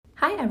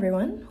Hi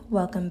everyone,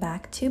 welcome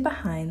back to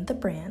Behind the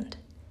Brand.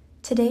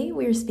 Today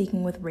we are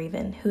speaking with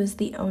Raven, who is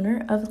the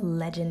owner of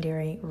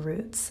Legendary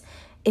Rootz.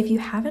 If you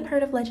haven't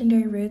heard of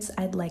Legendary Rootz,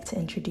 I'd like to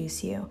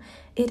introduce you.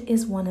 It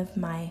is one of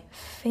my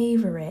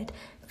favorite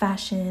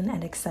fashion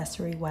and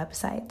accessory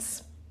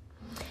websites.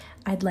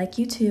 I'd like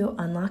you to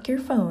unlock your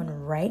phone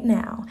right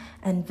now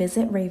and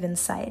visit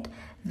Raven's site.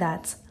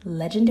 That's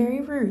Legendary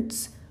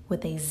Rootz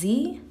with a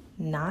Z,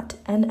 not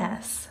an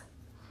S.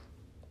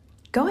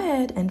 Go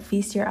ahead and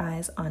feast your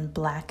eyes on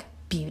Black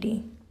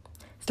beauty.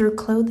 Through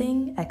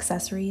clothing,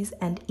 accessories,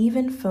 and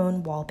even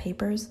phone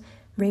wallpapers,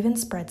 Raven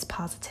spreads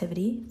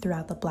positivity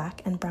throughout the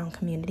Black and brown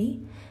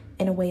community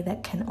in a way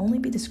that can only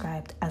be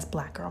described as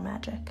Black girl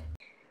magic.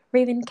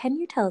 Raven, can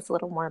you tell us a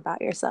little more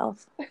about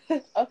yourself?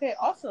 Okay,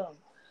 awesome.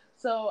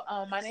 So,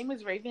 my name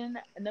is Raven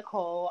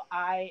Nicole.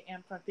 I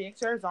am from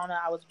Phoenix, Arizona.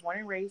 I was born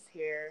and raised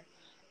here.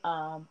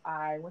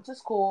 I went to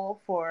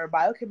school for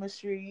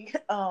biochemistry.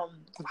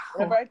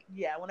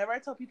 Whenever I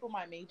tell people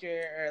my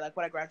major or like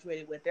what I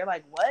graduated with, they're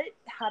like, "What?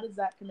 How does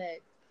that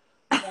connect?"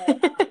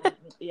 But,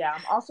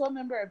 I'm also a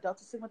member of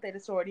Delta Sigma Theta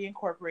Sorority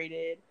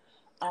Incorporated.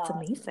 That's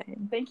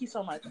amazing. Thank you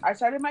so much. I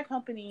started my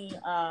company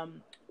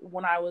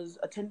when I was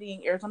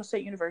attending Arizona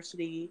State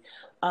University.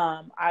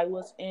 I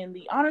was in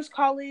the honors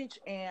college,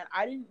 and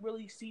I didn't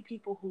really see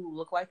people who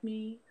look like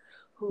me,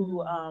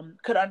 who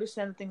could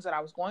understand the things that I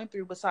was going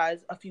through,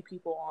 besides a few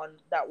people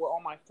that were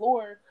on my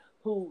floor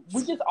who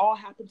we just all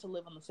happened to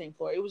live on the same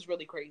floor. It was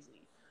really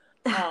crazy.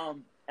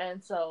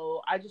 And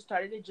so I just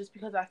started it just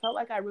because I felt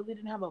like I really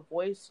didn't have a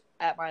voice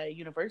at my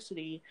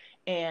university,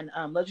 and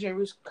Legendary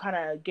Roots kind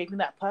of gave me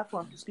that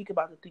platform to speak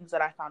about the things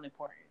that I found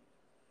important.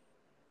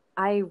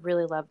 I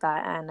really love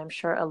that, and I'm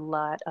sure a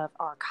lot of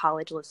our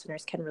college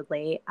listeners can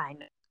relate.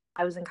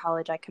 I was in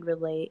college, I could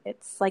relate.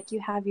 It's like you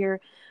have your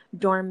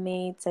dorm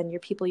mates and your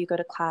people you go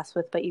to class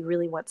with, but you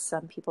really want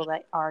some people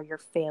that are your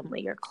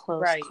family, your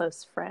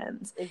close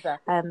friends.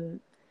 Exactly.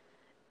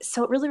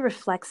 So it really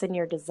reflects in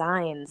your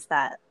designs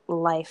that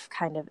life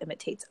kind of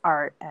imitates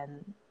art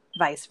and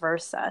vice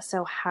versa.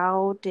 So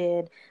how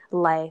did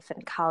life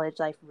and college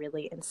life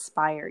really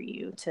inspire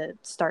you to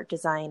start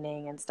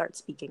designing and start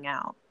speaking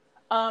out?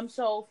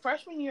 So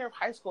freshman year of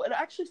high school, it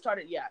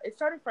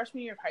started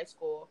freshman year of high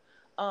school.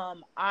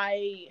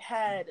 I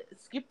had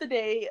skipped the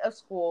day of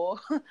school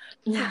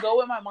to go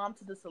with my mom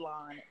to the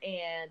salon,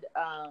 and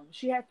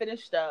she had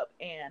finished up,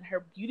 and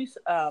her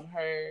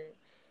her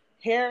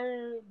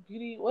hair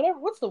beauty, whatever,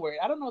 what's the word,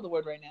 I don't know the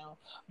word right now,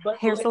 but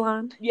Hair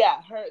salon.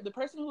 the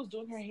person who was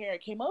doing her hair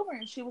came over,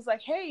 and she was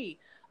like, "Hey,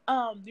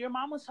 your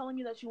mom was telling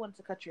me that you wanted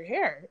to cut your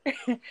hair."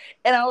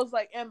 And I was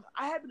like, and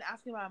I had been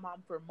asking my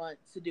mom for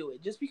months to do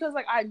it, just because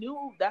like I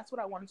knew that's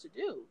what I wanted to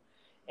do.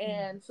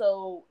 And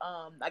so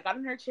I got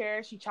in her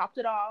chair, she chopped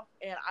it off,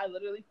 and I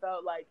literally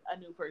felt like a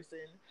new person.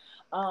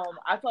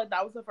 I feel like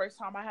that was the first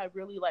time I had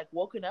really like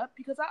woken up,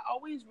 because I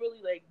always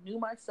really like knew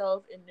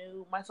myself, and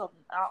knew myself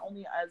not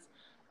only as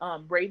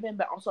Raven,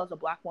 but also as a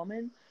Black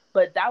woman.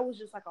 But that was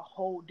just like a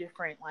whole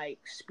different like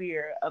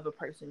sphere of a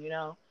person, you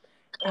know?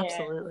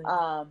 Absolutely.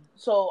 And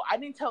so I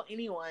didn't tell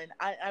anyone.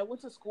 I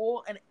went to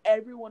school, and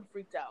everyone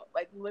freaked out,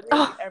 like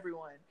literally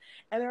everyone.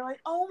 And they're like,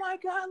 "Oh my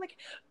God, like,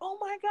 oh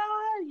my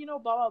God, you know,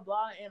 blah, blah,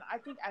 blah." And I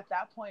think at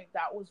that point,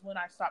 that was when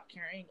I stopped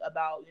caring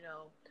about, you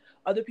know,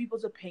 other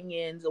people's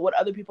opinions or what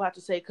other people have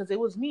to say. Cause it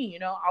was me, you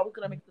know, I was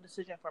going to make the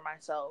decision for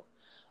myself.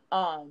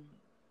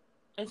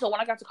 And so when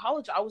I got to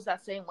college, I was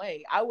that same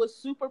way. I was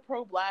super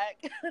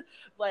pro-Black.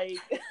 Like,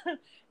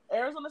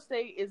 Arizona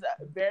State is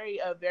a very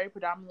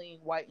predominantly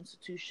white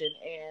institution,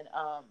 and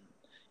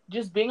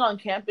just being on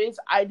campus,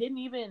 it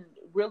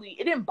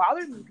didn't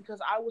bother me,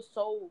 because I was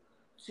so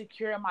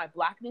secure in my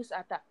Blackness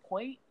at that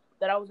point,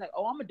 that I was like,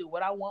 "Oh, I'm gonna do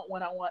what I want,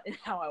 when I want, and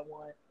how I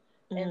want."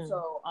 And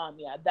so,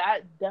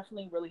 that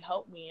definitely really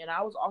helped me. And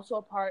I was also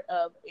a part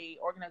of a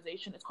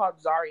organization. It's called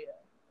Zaria.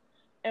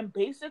 And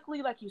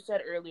basically, like you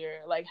said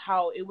earlier, like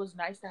how it was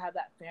nice to have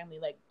that family.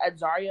 Like at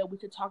Zaria, we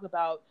could talk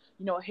about,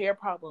 you know, hair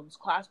problems,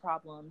 class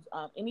problems,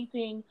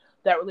 anything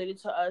that related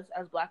to us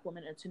as Black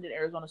women attended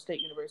Arizona State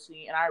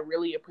University. And I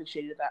really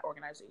appreciated that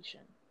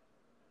organization.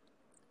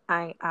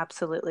 I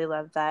absolutely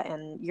love that.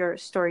 And your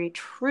story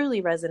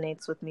truly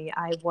resonates with me.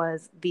 I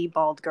was the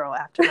bald girl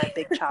after my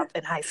big chop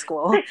in high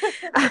school.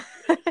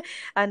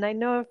 And I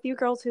know a few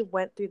girls who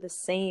went through the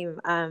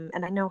same.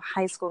 And I know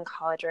high school and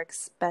college are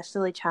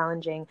especially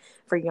challenging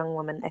for young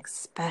women,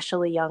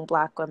 especially young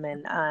Black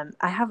women.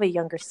 I have a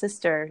younger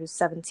sister who's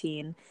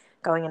 17,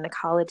 going into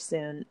college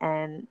soon.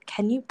 And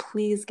can you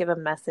please give a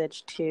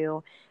message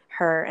to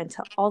her and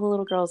to all the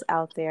little girls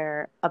out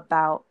there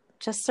about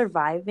just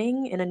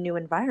surviving in a new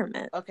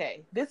environment?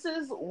 Okay, this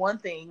is one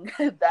thing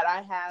that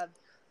I have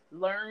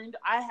learned.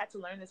 I had to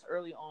learn this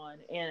early on,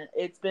 and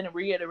it's been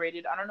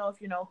reiterated. I don't know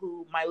if you know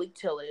who Myleik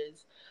Till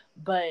is,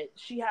 but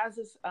she has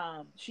this.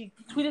 She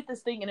tweeted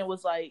this thing, and it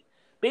was like,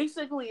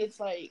 basically, it's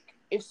like,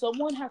 if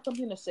someone has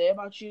something to say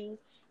about you,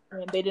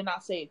 and they did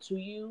not say it to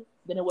you,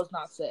 then it was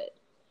not said.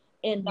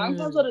 And 9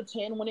 times out of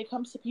 10, when it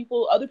comes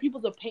to other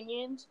people's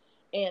opinions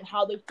and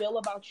how they feel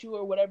about you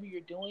or whatever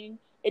you're doing,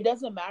 it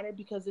doesn't matter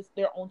because it's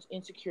their own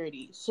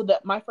insecurities. So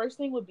that my first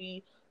thing would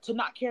be to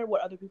not care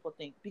what other people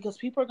think, because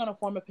people are going to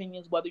form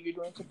opinions whether you're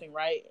doing something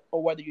right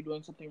or whether you're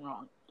doing something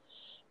wrong.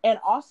 And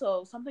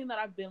also, something that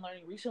I've been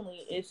learning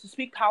recently is to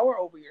speak power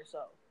over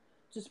yourself,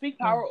 to speak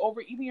power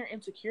over even your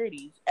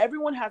insecurities.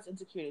 Everyone has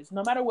insecurities,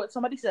 no matter what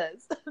somebody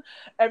says.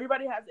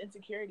 Everybody has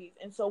insecurities,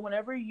 and so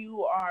whenever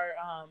you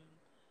are,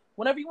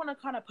 whenever you want to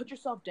kind of put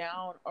yourself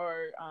down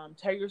or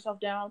tear yourself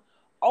down,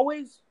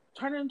 always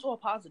turn it into a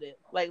positive.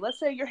 Like, let's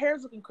say your hair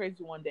is looking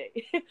crazy one day.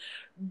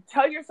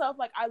 Tell yourself,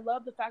 like, I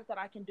love the fact that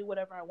I can do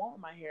whatever I want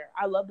with my hair.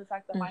 I love the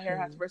fact that my hair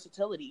has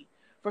versatility.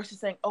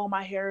 Versus saying, oh,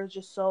 my hair is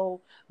just so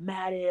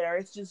matted or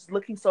it's just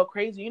looking so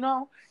crazy, you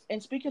know?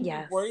 And speaking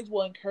these words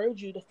will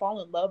encourage you to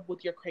fall in love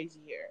with your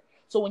crazy hair.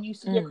 So when you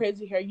see your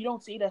crazy hair, you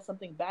don't see it as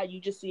something bad. You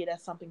just see it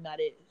as something that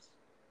is.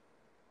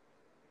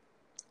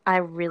 I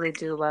really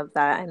do love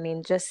that. I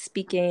mean, just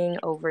speaking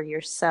over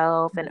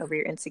yourself and over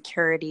your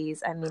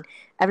insecurities. I mean,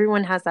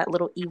 everyone has that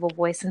little evil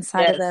voice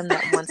inside of them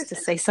that wants to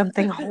say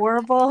something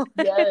horrible.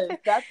 Yes,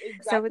 that's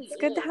So exactly it's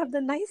good to it. have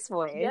the nice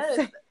voice.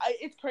 Yes,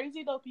 it's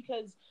crazy though,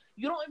 because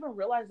you don't even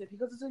realize it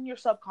because it's in your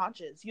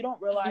subconscious. You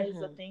don't realize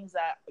the things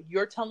that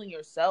you're telling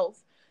yourself.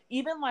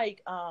 Even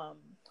like,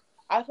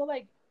 I feel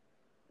like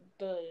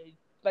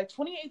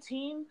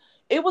 2018,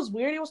 it was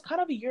weird. It was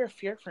kind of a year of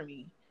fear for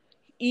me.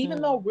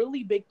 Even though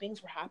really big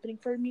things were happening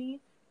for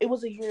me, it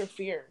was a year of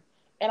fear.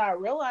 And I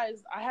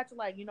realized I had to,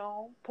 like, you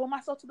know, pull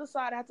myself to the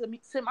side. I had to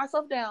sit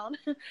myself down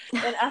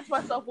and ask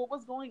myself what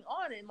was going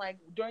on. And, like,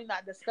 during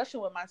that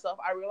discussion with myself,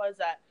 I realized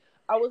that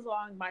I was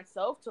allowing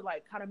myself to,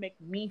 like, kind of make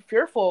me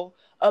fearful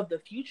of the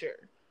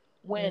future.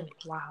 And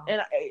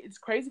it's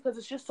crazy because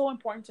it's just so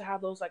important to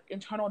have those, like,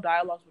 internal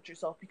dialogues with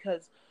yourself,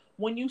 because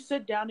when you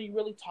sit down and you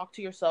really talk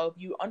to yourself,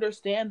 you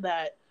understand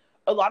that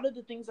a lot of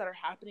the things that are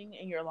happening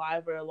in your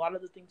life, or a lot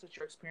of the things that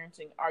you're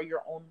experiencing, are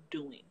your own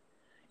doing.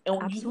 And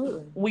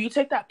when you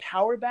take that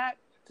power back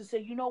to say,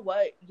 you know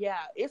what, yeah,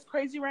 it's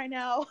crazy right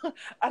now.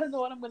 I don't know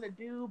what I'm going to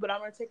do, but I'm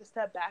going to take a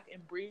step back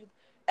and breathe.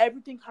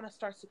 Everything kind of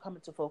starts to come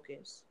into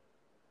focus.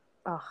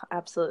 Oh,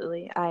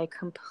 absolutely. I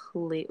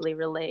completely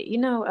relate. You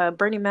know,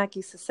 Bernie Mac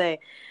used to say,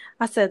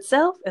 I said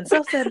self, and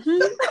self said,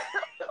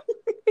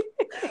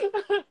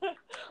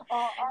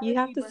 You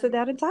have to sit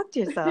down and talk to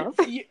yourself.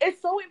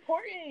 It's so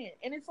important.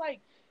 And it's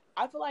like,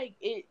 I feel like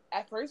it,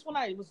 at first when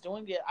I was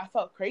doing it, I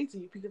felt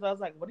crazy because I was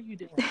like, what are you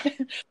doing?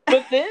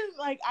 But then,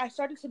 like, I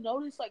started to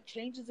notice, like,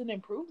 changes and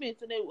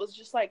improvements, and it was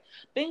just like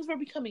things were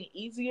becoming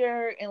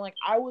easier. And like,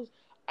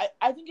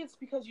 I think it's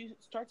because you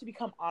start to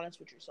become honest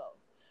with yourself.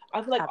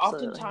 I feel like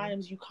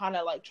oftentimes you kind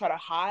of like try to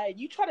hide,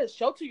 you try to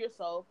shelter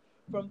yourself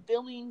from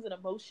feelings and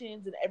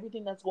emotions and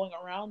everything that's going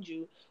around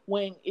you,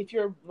 when if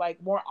you're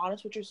like more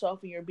honest with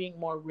yourself and you're being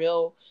more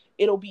real,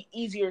 it'll be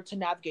easier to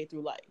navigate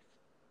through life.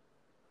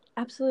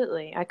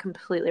 Absolutely. I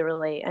completely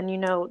relate. And, you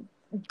know,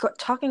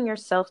 talking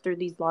yourself through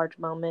these large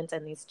moments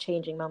and these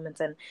changing moments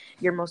and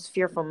your most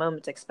fearful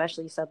moments,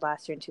 especially you said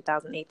last year in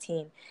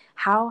 2018,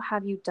 how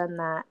have you done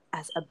that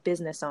as a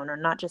business owner,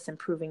 not just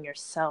improving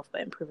yourself,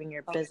 but improving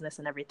your business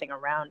and everything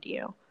around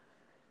you?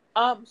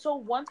 So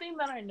one thing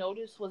that I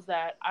noticed was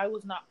that I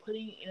was not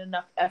putting in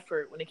enough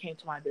effort when it came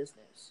to my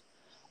business.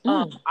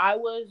 I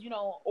was, you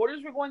know,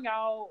 orders were going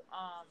out.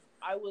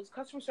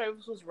 Customer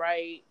service was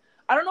right.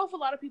 I don't know if a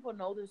lot of people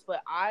know this,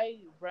 but I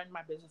run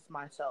my business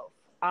myself.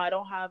 I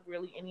don't have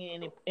really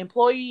any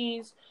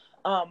employees.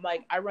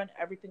 Like, I run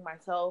everything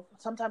myself.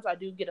 Sometimes I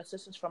do get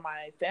assistance from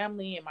my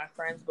family and my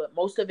friends, but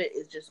most of it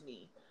is just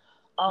me.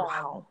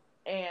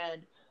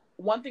 And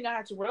one thing I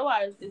had to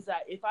realize is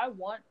that if I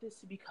want this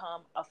to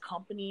become a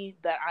company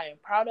that I am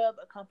proud of,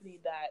 a company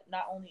that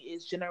not only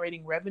is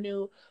generating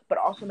revenue, but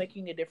also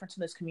making a difference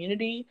in this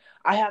community,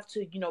 I have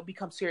to, you know,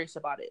 become serious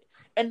about it.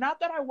 And not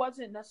that I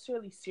wasn't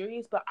necessarily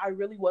serious, but I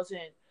really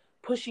wasn't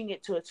pushing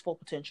it to its full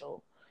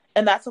potential.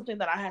 And that's something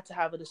that I had to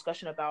have a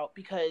discussion about,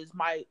 because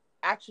my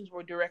actions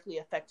were directly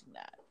affecting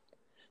that.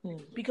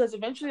 Because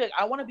eventually, like,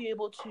 I want to be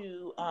able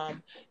to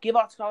give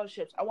out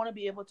scholarships. I want to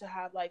be able to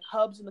have, like,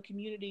 hubs in the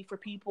community for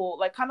people,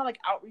 like, kind of like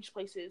outreach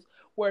places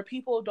where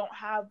people don't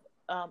have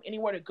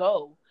anywhere to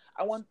go.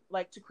 I want,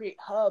 like, to create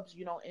hubs,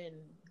 you know, in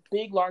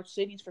big, large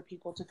cities for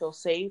people to feel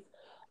safe.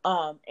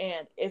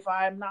 And if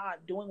I'm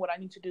not doing what I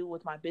need to do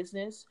with my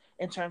business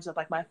in terms of,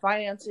 like, my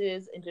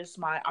finances and just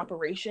my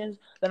operations,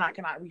 then I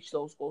cannot reach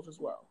those goals as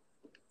well.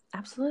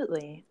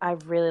 Absolutely. I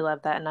really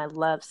love that. And I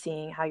love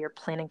seeing how you're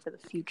planning for the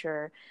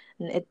future.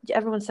 And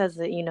everyone says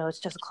that, you know, it's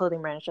just a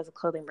clothing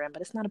brand,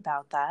 but it's not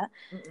about that.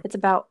 It's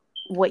about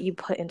what you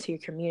put into your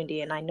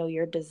community. And I know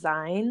your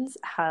designs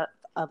have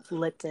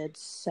uplifted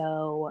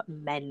so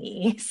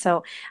many.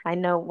 So I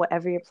know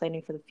whatever you're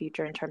planning for the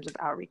future in terms of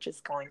outreach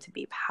is going to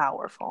be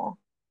powerful.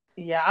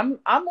 Yeah,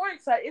 I'm more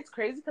excited. It's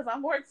crazy because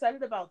I'm more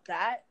excited about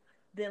that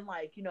than,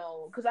 like, you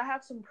know, because I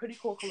have some pretty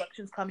cool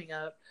collections coming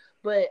up,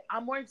 but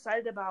I'm more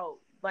excited about,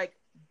 like,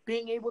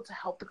 being able to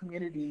help the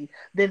community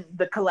than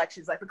the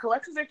collections. Like, the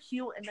collections are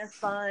cute and they're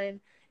fun,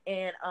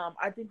 and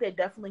I think they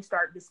definitely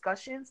start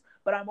discussions.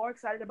 But I'm more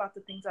excited about the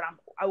things that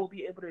I will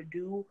be able to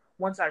do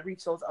once I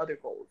reach those other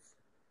goals.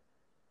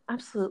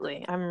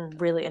 Absolutely. I'm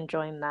really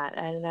enjoying that.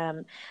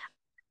 And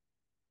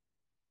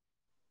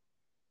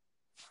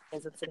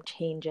and some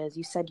changes.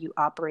 You said you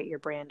operate your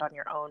brand on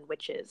your own,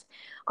 which is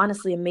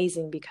honestly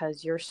amazing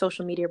because your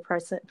social media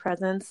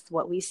presence,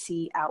 what we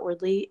see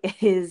outwardly,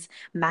 is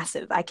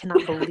massive. I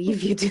cannot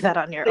believe you do that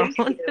on your Thank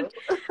own.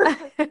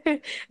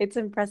 you. It's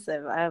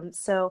impressive.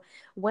 So,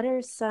 what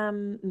are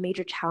some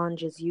major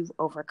challenges you've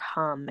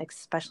overcome,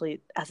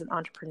 especially as an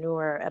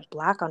entrepreneur, a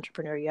Black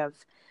entrepreneur? You have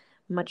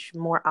much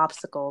more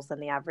obstacles than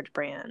the average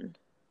brand.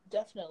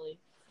 Definitely.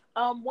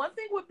 One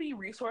thing would be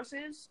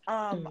resources.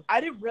 Mm. I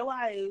didn't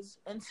realize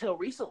until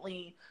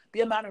recently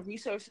the amount of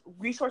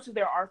resources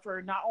there are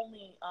for not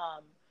only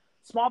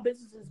small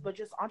businesses but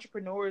just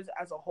entrepreneurs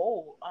as a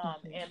whole.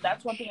 And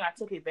that's one thing I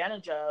took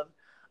advantage of.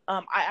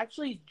 I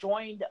actually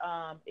joined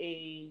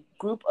a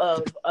group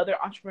of other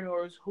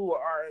entrepreneurs who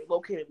are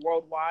located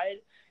worldwide,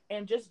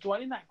 and just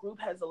joining that group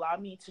has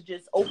allowed me to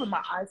just open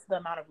my eyes to the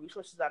amount of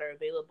resources that are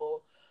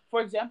available. For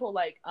example,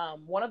 like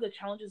one of the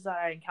challenges that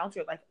I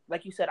encountered,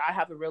 like you said, I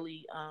have a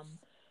really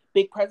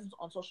big presence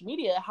on social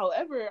media.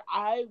 However,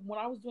 when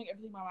I was doing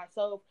everything by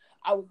myself,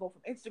 I would go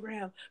from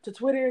Instagram to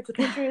Twitter to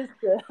Pinterest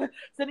to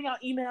sending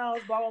out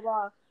emails, blah blah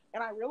blah.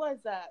 And I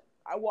realized that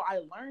I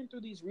learned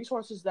through these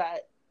resources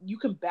that you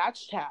can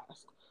batch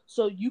task.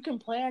 So you can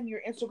plan your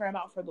Instagram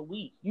out for the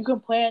week. You can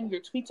plan your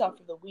tweets out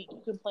for the week.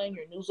 You can plan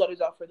your newsletters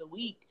out for the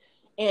week.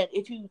 And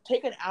if you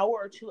take an hour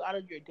or two out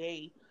of your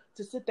day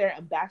to sit there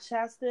and batch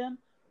task them,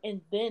 and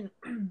then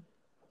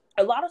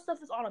a lot of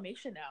stuff is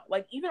automation now.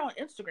 Like even on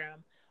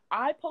Instagram,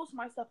 I post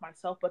my stuff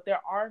myself, but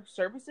there are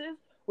services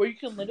where you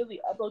can literally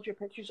upload your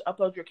pictures,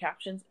 upload your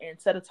captions, and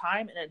set a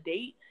time and a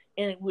date,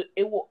 and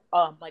it will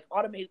like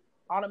automate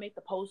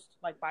the post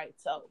like by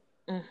itself.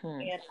 Mm-hmm.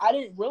 And I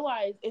didn't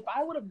realize, if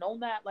I would have known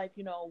that, like,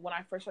 when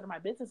I first started my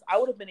business, I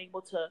would have been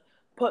able to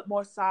put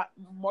more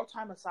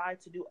time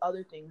aside to do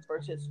other things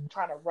versus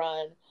trying to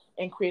run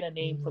and create a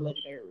name for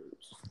Legendary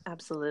Roots.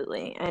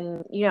 Absolutely.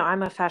 And,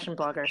 I'm a fashion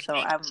blogger, so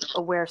I'm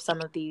aware of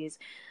some of these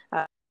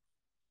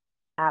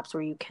apps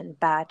where you can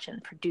batch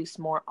and produce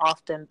more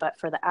often. But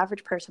for the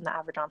average person, the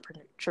average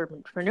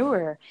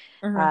entrepreneur,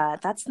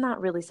 that's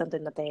not really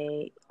something that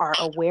they are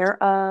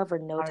aware of or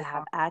know to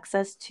have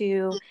access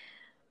to.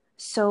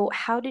 So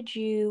how did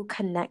you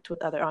connect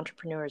with other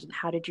entrepreneurs and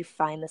how did you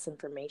find this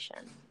information?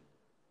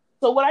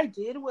 So what I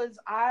did was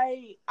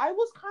I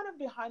was kind of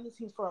behind the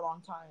scenes for a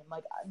long time.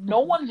 Like no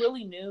one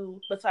really knew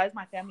besides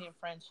my family and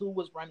friends who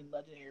was running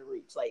Legendary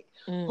Roots, like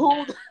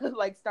who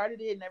like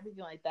started it and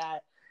everything like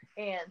that.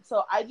 And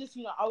so I just,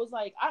 I was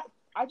like, I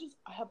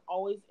have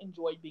always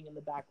enjoyed being in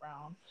the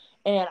background,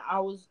 and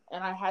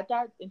I had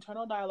that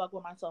internal dialogue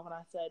with myself, and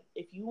I said,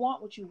 if you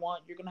want what you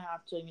want, you're gonna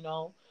have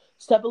to,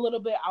 step a little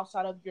bit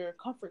outside of your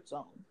comfort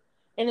zone.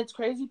 And it's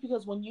crazy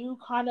because when you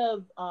kind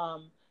of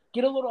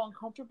get a little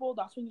uncomfortable,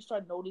 that's when you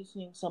start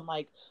noticing some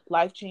like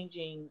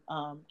life-changing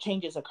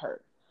changes occur.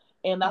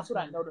 And that's what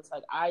I noticed.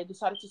 Like I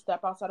decided to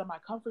step outside of my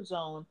comfort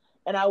zone,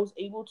 and I was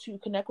able to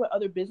connect with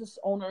other business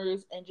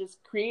owners and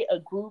just create a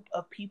group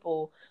of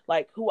people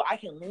like who I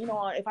can lean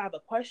on if I have a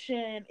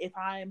question. If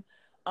I'm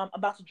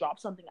about to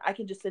drop something, I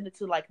can just send it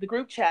to like the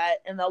group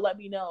chat, and they'll let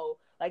me know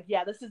like,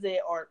 yeah, this is it,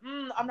 or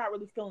I'm not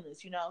really feeling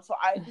this. So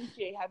I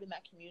appreciate having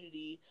that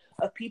community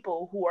of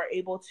people who are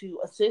able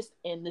to assist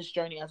in this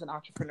journey as an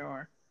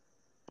entrepreneur.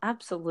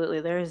 Absolutely.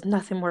 There is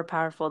nothing more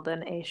powerful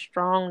than a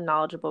strong,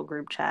 knowledgeable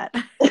group chat.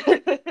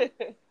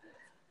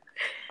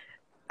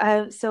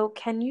 So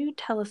can you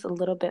tell us a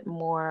little bit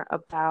more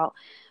about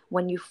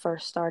when you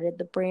first started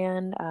the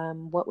brand?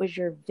 What was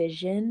your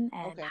vision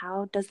and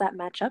how does that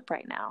match up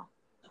right now?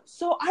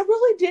 So I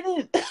really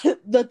didn't.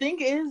 The thing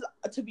is,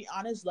 to be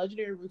honest,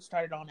 Legendary Roots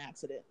started on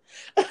accident.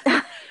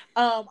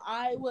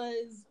 I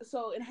was,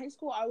 so in high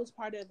school, I was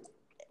part of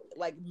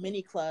like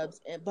mini clubs,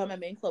 but my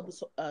main club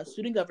was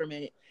student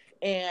government,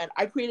 and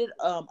I created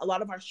a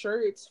lot of our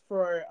shirts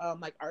for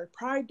like our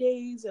pride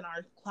days and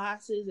our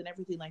classes and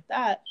everything like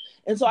that.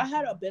 And so I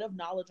had a bit of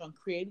knowledge on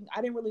creating.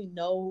 I didn't really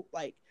know,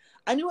 like,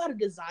 I knew how to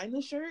design the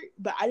shirt,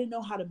 but I didn't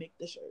know how to make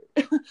the shirt.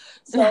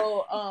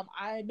 So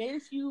I made a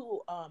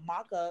few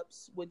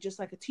mock-ups with just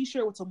like a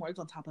t-shirt with some words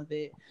on top of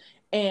it,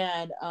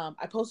 and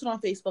I posted on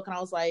Facebook, and I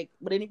was like,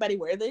 would anybody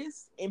wear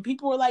this? And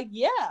people were like,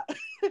 yeah.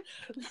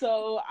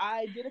 So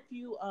I did a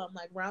few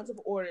like rounds of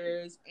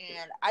orders,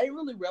 and I didn't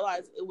really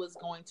realize it was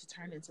going to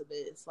turn into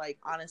this. Like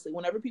honestly,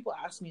 whenever people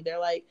ask me, they're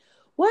like,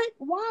 what,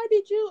 why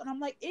did you? And I'm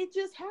like, it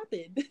just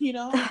happened.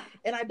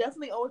 And I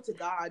definitely owe it to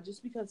God,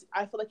 just because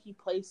I feel like he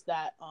placed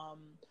that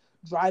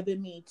drive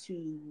in me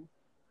to,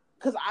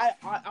 because I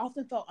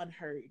often felt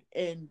unheard,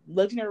 and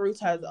Legendary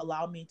Roots has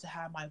allowed me to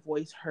have my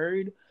voice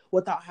heard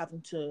without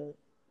having to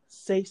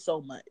say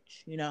so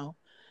much.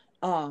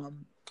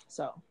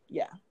 So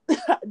yeah.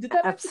 Did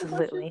that answer the question?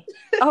 Absolutely.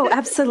 Oh,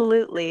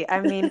 absolutely. I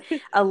mean,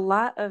 a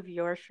lot of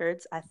your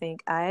shirts, I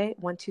think I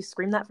want to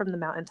scream that from the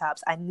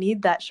mountaintops. I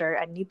need that shirt.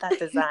 I need that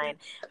design.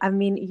 I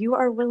mean, you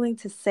are willing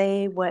to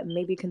say what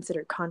may be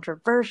considered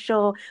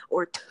controversial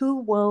or too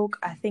woke.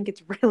 I think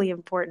it's really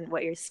important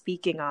what you're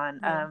speaking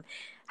on.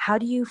 How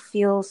do you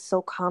feel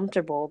so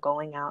comfortable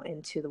going out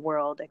into the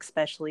world,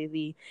 especially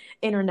the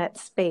internet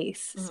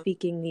space,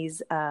 speaking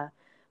these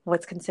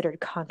what's considered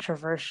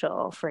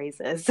controversial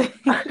phrases?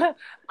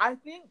 I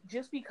think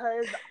just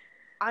because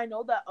I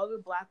know that other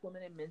Black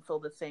women and men feel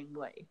the same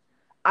way.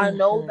 I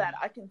know that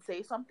I can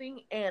say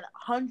something and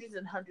hundreds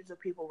of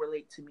people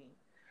relate to me.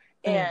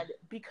 And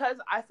because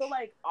I feel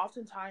like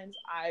oftentimes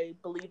I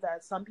believe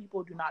that some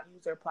people do not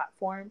use their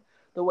platform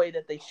the way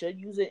that they should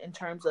use it, in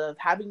terms of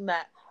having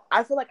that.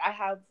 I feel like I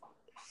have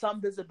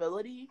some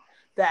visibility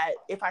that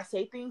if I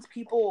say things,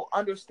 people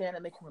understand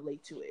and they can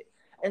relate to it.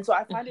 And so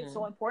I find it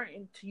so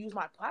important to use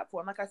my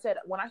platform. Like I said,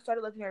 when I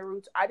started Legendary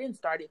Rootz, I didn't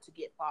start it to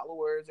get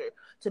followers or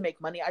to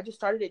make money. I just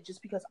started it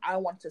just because I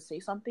wanted to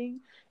say something.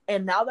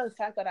 And now that the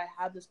fact that I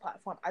have this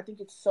platform, I think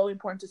it's so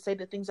important to say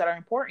the things that are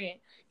important,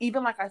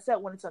 even like I said,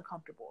 when it's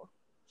uncomfortable.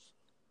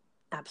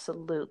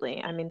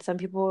 Absolutely. I mean, some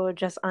people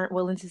just aren't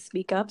willing to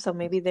speak up, so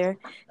maybe their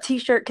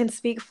t-shirt can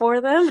speak for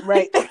them.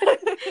 Right.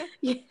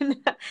 You know,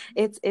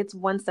 it's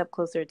one step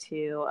closer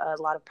to a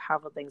lot of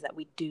powerful things that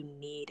we do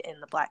need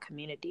in the Black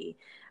community.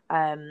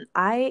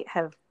 I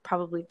have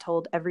probably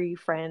told every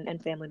friend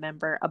and family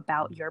member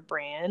about your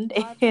brand,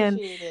 I and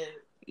appreciate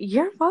it.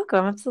 you're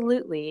welcome.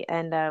 Absolutely.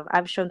 And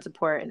I've shown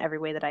support in every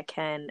way that I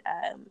can.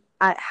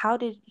 How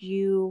did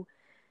you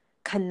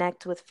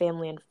connect with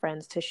family and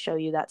friends to show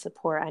you that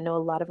support? I know a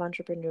lot of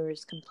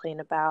entrepreneurs complain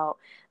about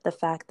the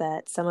fact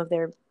that some of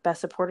their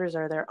best supporters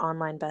are their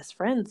online best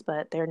friends,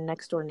 but their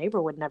next door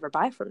neighbor would never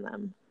buy from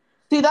them.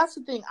 See, that's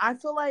the thing. I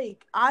feel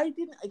like I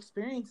didn't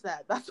experience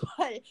that. That's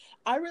why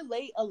I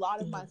relate a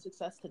lot of my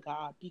success to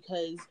God,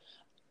 because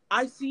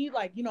I see,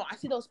 like, I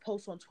see those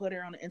posts on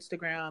Twitter, on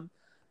Instagram,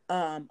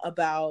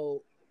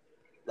 about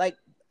like,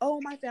 oh,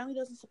 my family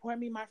doesn't support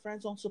me, my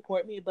friends don't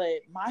support me,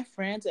 but my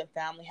friends and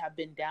family have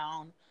been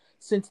down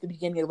since the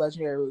beginning of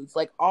Legendary Rootz.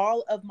 Like,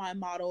 all of my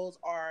models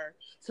are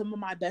some of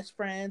my best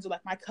friends, or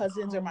like my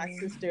cousins or my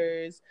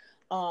sisters.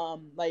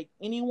 Like,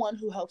 anyone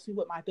who helps me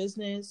with my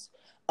business,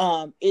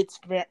 it's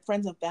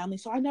friends and family.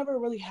 So I never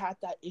really had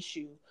that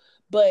issue.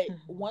 But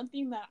one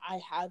thing that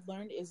I have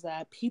learned is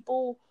that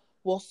people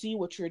will see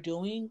what you're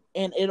doing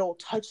and it'll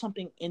touch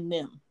something in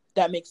them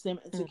that makes them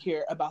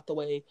insecure about the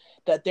way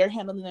that they're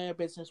handling their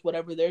business,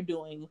 whatever they're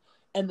doing.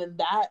 And then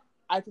that,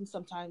 I think,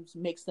 sometimes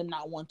makes them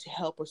not want to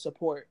help or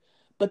support.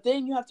 But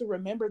then you have to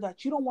remember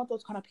that you don't want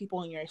those kind of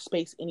people in your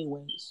space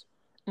anyways.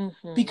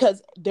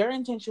 Because their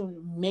intention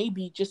may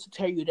be just to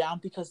tear you down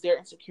because they're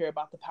insecure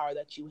about the power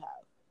that you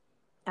have.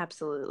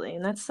 Absolutely.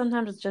 And that's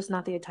sometimes just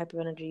not the type of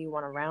energy you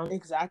want around.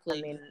 Exactly.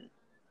 I mean,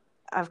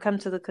 I've come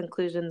to the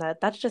conclusion that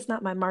that's just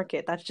not my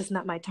market. That's just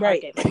not my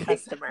target, my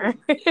customer.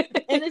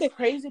 And it's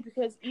crazy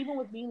because even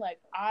with me, like,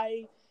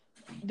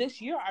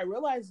 this year I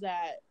realized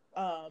that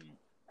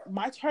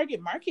my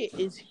target market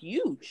is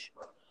huge.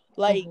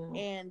 Like,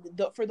 and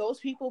for those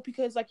people,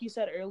 because like you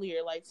said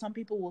earlier, like, some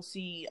people will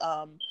see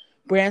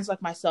brands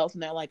like myself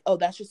and they're like, oh,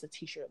 that's just a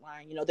t-shirt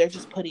line. They're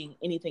just putting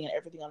anything and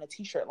everything on a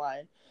t-shirt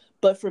line.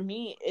 But for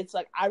me, it's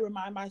like I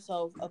remind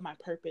myself of my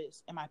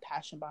purpose and my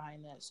passion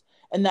behind this.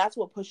 And that's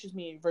what pushes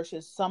me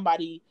versus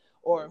somebody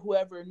or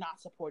whoever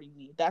not supporting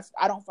me.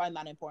 I don't find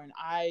that important.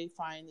 I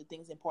find the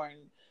things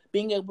important.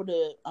 Being able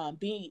to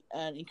be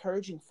an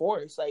encouraging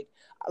force.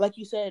 Like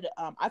you said,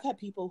 I've had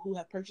people who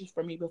have purchased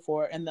from me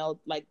before and they'll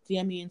like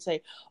DM me and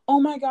say, oh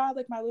my God,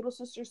 like my little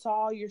sister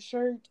saw your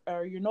shirt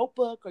or your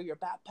notebook or your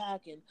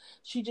backpack and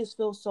she just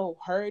feels so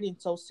heard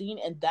and so seen.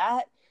 And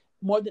that,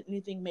 more than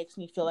anything, makes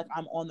me feel like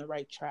I'm on the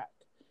right track.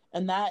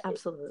 And that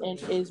Absolutely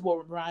is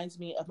what reminds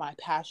me of my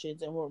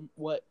passions and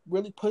what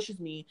really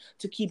pushes me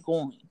to keep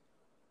going.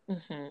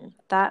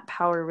 That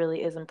power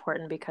really is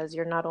important because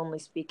you're not only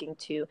speaking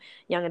to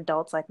young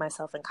adults like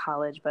myself in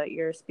college, but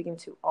you're speaking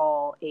to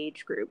all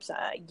age groups,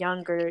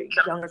 younger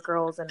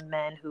girls and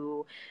men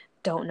who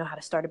don't know how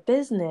to start a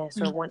business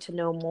or want to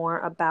know more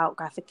about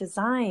graphic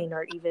design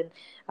or even,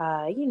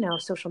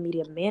 social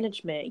media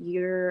management.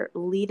 You're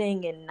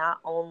leading in not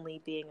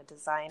only being a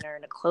designer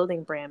and a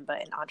clothing brand,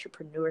 but in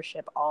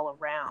entrepreneurship all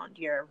around.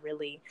 You're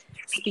really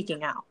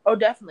speaking out. Oh,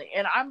 definitely.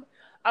 And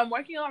I'm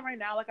working on right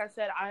now. Like I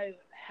said, I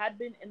had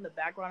been in the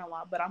background a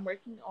lot, but I'm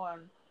working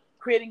on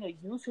creating a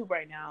YouTube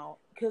right now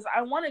because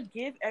I want to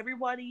give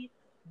everybody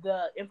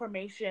the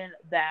information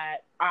that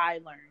I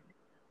learned.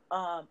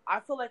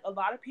 I feel like a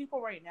lot of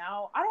people right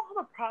now, I don't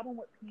have a problem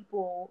with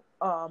people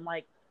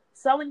like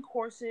selling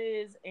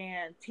courses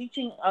and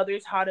teaching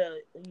others how to,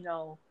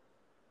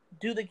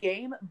 do the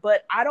game,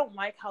 but I don't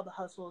like how the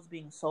hustle is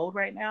being sold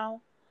right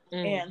now.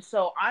 And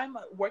so I'm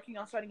working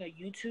on starting a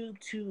YouTube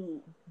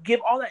to give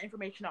all that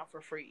information out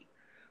for free.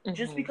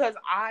 Just because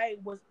I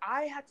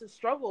had to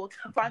struggle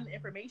to find the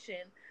information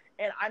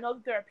And I know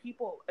that there are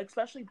people,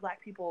 especially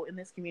Black people in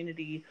this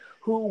community,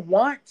 who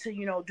want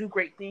to, do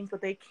great things,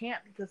 but they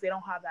can't because they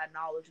don't have that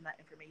knowledge and that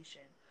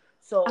information.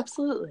 So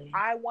Absolutely.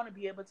 I want to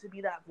be able to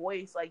be that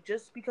voice, like,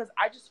 just because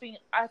I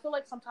feel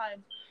like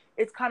sometimes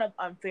it's kind of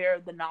unfair,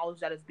 the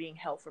knowledge that is being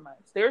held from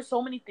us. There are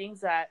so many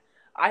things that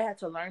I had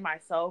to learn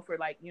myself, or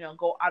like,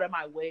 go out of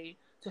my way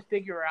to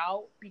figure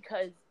out,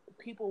 because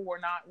people were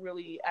not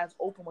really as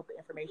open with the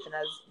information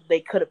as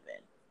they could have been.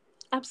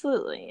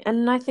 Absolutely.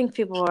 And I think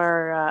people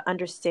are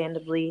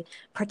understandably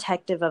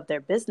protective of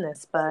their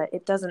business, but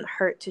it doesn't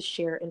hurt to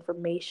share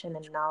information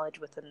and knowledge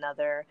with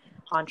another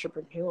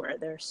entrepreneur.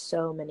 There are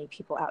so many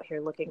people out here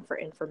looking for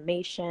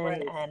information,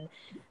 Right. and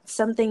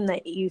something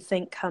that you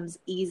think comes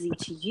easy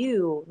to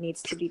you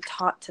needs to be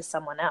taught to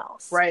someone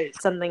else. Right.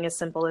 Something as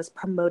simple as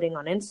promoting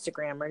on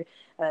Instagram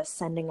or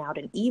sending out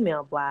an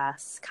email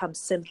blast comes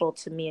simple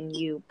to me and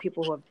you,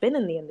 people who have been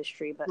in the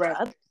industry, but Right.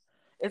 to others,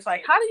 it's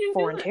like, how do you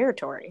foreign do it?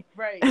 territory.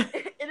 Right.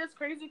 It is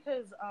crazy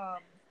because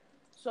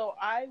so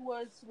I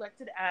was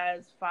selected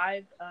as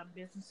 5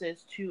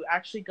 businesses to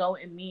actually go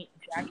and meet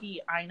Jackie,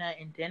 Ina,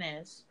 and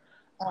Dennis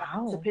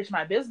to pitch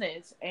my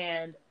business.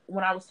 And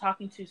when I was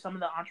talking to some of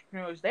the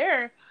entrepreneurs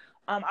there,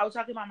 I was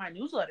talking about my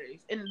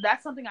newsletters, and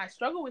that's something I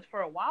struggled with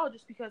for a while,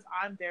 just because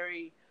I'm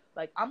very,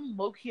 like, I'm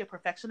low-key a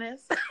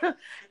perfectionist.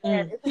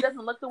 And if it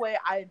doesn't look the way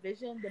I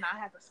envisioned, then I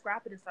have to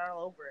scrap it and start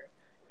all over.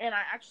 And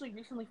I actually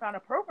recently found a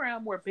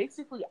program where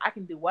basically I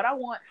can do what I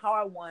want, how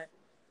I want,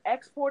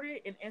 export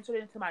it, and enter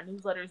it into my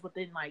newsletters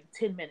within like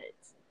 10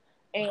 minutes.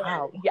 And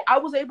yeah, I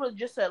was able to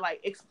just to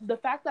like, the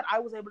fact that I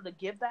was able to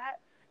give that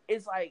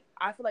is like,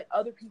 I feel like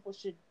other people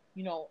should,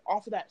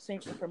 offer that same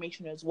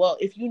information as well.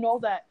 If you know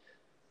that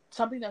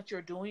something that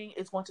you're doing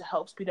is going to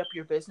help speed up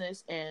your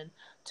business and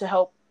to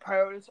help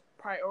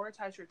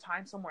prioritize your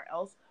time somewhere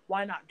else,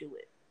 why not do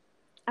it?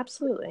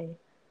 Absolutely.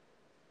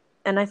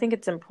 And I think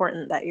it's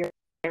important that you're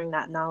sharing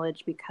that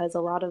knowledge, because a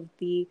lot of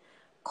the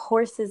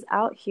courses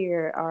out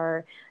here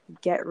are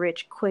get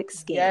rich quick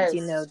schemes.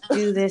 Yes.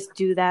 Do this,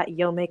 do that,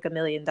 you'll make $1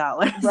 million.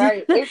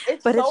 Right.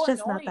 It's but so it's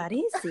just annoying. not that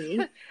easy.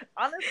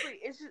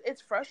 Honestly,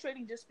 it's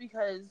frustrating, just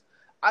because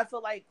I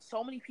feel like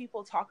so many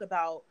people talk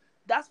about.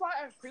 That's why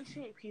I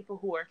appreciate people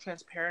who are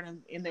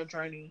transparent in their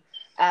journey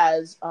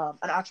as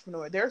an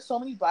entrepreneur. There are so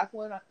many Black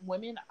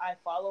women I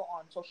follow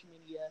on social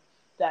media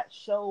that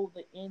show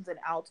the ins and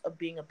outs of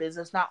being a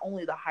business, not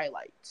only the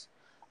highlights.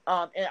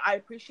 And I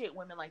appreciate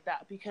women like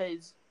that,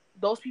 because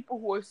those people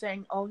who are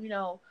saying,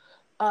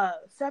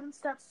 7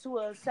 steps to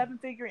a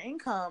 7-figure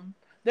income,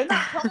 they're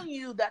not telling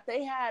you that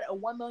they had a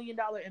 $1 million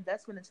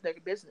investment into their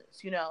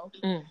business,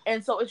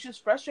 And so it's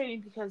just frustrating,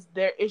 because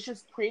it's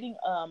just creating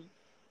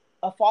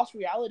a false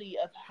reality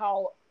of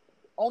how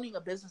owning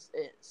a business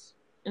is.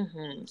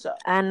 Mm-hmm.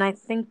 And I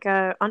think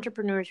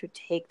entrepreneurs who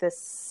take this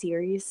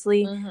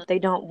seriously, they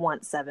don't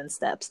want 7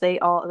 steps. They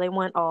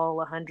want all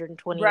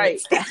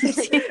 128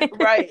 steps.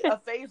 Right. A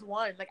phase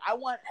 1. Like, I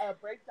want a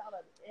breakdown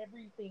of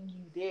everything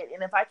you did,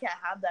 and if I can't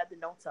have that,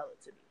 then don't tell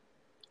it to me.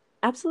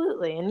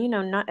 Absolutely.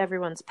 And, not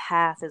everyone's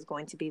path is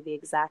going to be the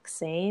exact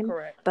same.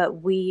 Correct.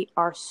 But we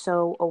are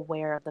so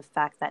aware of the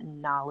fact that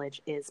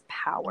knowledge is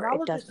power.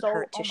 It doesn't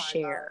hurt to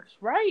share. Gosh.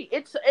 Right.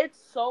 It's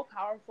so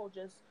powerful,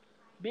 just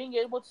being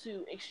able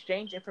to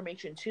exchange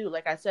information too.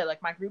 Like I said,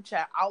 like my group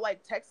chat, I'll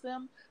like text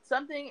them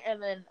something,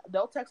 and then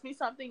they'll text me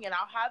something, and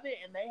I'll have it,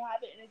 and they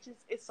have it. And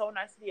it's so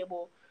nice to be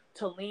able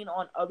to lean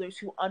on others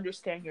who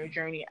understand your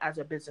journey as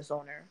a business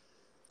owner.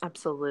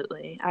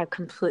 Absolutely. I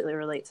completely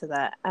relate to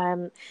that.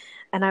 And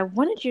I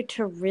wanted you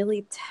to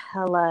really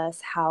tell us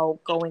how,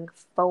 going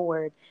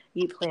forward,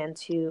 you plan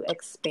to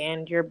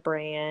expand your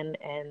brand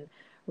and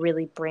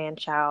really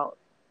branch out.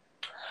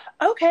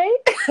 Okay.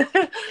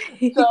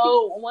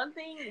 So one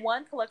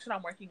collection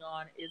I'm working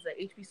on is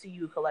a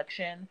HBCU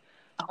collection.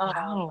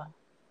 Wow.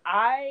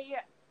 I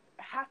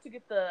have to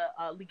get the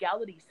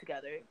legalities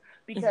together,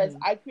 because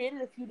I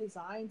created a few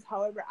designs.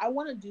 However, I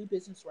want to do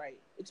business right,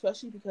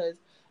 especially because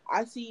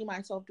I see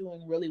myself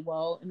doing really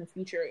well in the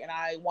future, and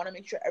I want to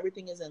make sure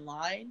everything is in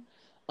line,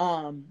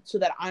 so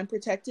that I'm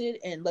protected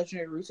and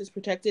Legendary Rootz is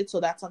protected. So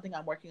that's something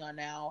I'm working on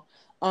now.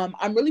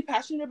 I'm really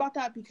passionate about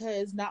that,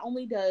 because not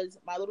only does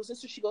my little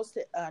sister, she goes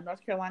to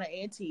North Carolina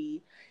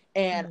A&T,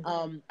 and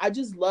I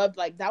just loved,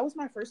 like, that was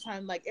my first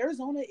time. Like,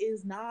 Arizona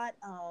is not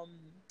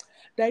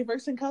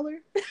diverse in color.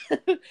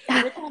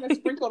 We're kind of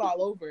sprinkled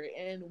all over.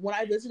 And when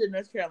I visited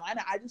North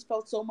Carolina, I just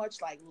felt so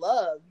much like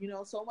love,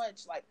 so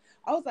much like,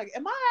 I was like,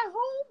 am I at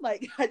home?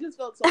 Like, I just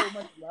felt so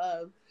much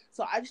love.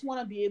 So I just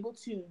want to be able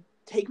to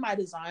take my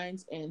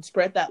designs and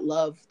spread that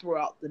love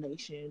throughout the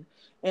nation.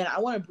 And I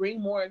want to bring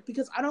more,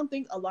 because I don't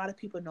think a lot of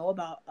people know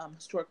about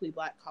historically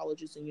Black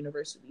colleges and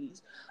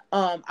universities.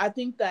 I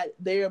think that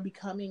they are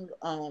becoming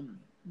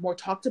more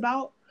talked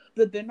about,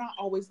 but they're not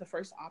always the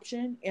first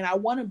option. And I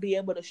want to be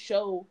able to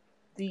show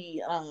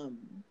the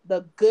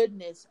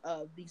goodness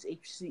of these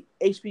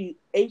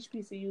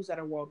HBCUs that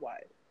are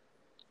worldwide.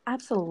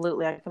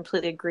 Absolutely. I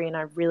completely agree. And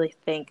I really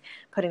think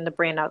putting the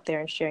brand out there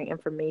and sharing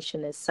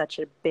information is such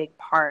a big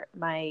part.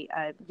 My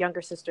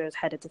younger sister is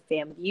headed to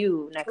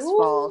FAMU next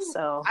fall. Ooh,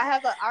 So, I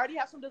already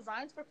have some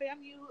designs for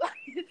FAMU.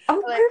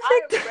 oh, Like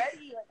I am perfect.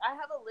 ready. Like I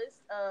have a list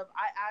of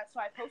so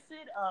I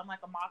posted like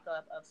a mock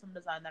up of some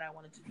design that I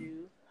wanted to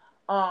do.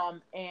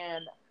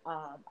 And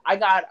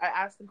I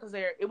asked them because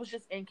it was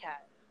just in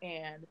cat,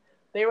 and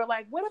they were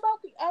like, what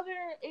about the other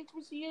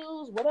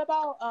HBCUs? What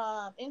about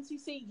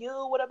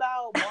NCCU? What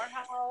about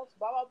Morehouse?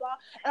 Blah blah blah.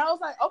 And I was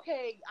like,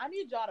 okay, I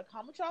need y'all to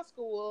come with y'all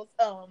schools.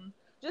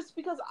 Just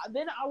because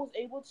then I was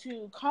able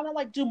to kind of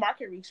like do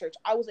market research.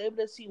 I was able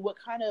to see what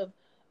kind of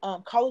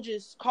college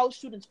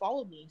students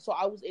followed me. So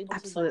I was able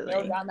to like narrow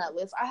Absolutely. down that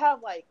list. I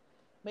have like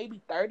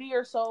maybe 30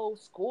 or so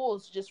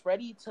schools just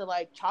ready to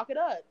like chalk it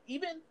up.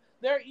 Even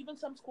there are even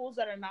some schools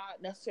that are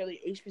not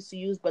necessarily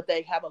HBCUs, but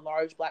they have a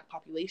large Black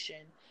population.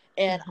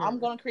 And I'm Hmm.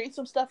 going to create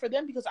some stuff for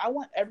them because I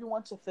want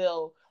everyone to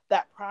feel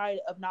that pride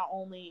of not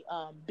only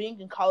being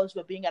in college,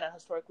 but being at a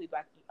historically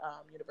Black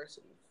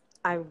university.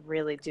 I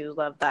really do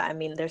love that. I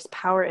mean, there's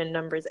power in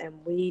numbers,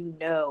 and we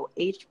know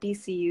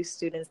HBCU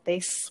students,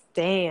 they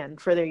stand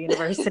for their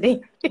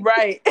university.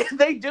 Right.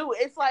 They do.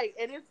 It's like,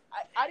 and it's,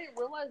 I didn't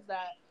realize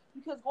that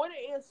because going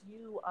to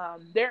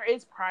ASU, there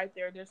is pride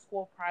there. There's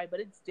school pride, but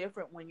it's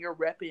different when you're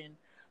repping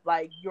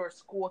like your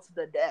school to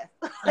the death.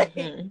 Like,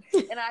 Hmm.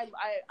 and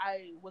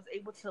I was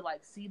able to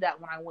like see that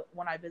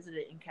when I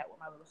visited NCAT with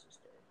my little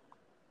sister.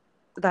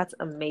 That's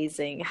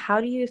amazing. How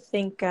do you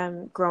think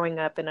growing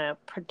up in a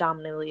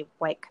predominantly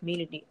white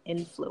community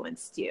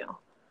influenced you?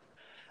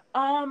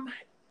 Um,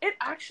 it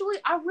actually,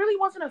 I really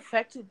wasn't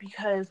affected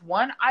because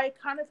one, I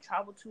kind of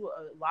traveled to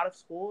a lot of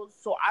schools,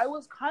 so I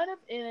was kind of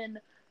in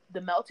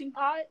the melting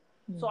pot.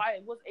 So Mm. I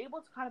was able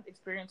to kind of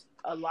experience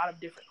a lot of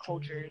different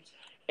cultures,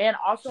 and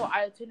also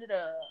I attended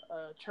a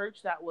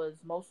church that was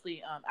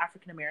mostly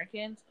African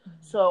Americans.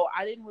 So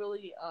I didn't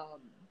really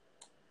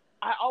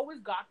I always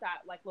got that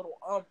like little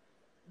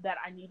that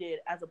I needed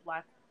as a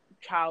Black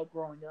child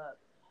growing up.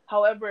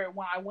 However,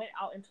 when I went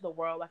out into the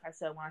world, like I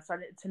said, when I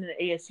started attending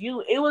the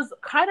ASU, it was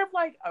kind of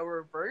like a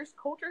reverse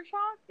culture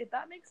shock, if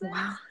that makes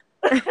Wow.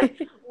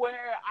 sense.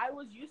 Where I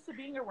was used to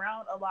being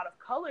around a lot of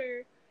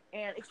color,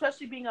 and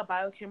especially being a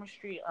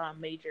biochemistry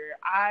major,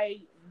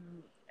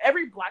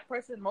 every Black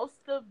person, most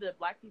of the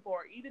Black people,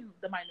 or even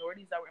the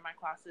minorities that were in my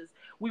classes,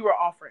 we were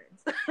all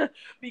friends.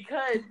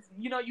 Because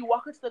you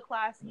walk into the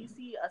class and you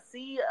see a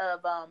sea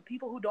of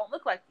people who don't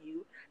look like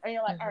you, and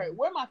you're like, all right, Hmm.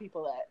 where are my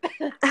people at?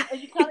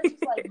 And you kind of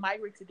just like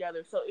migrate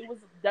together. So it was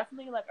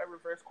definitely like a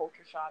reverse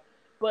culture shock.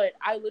 But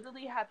I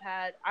literally I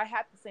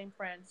had the same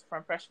friends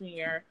from freshman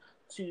year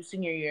to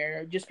senior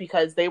year, just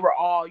because they were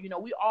all,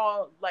 we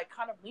all like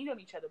kind of leaned on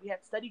each other. We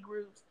had study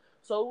groups,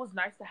 so it was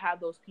nice to have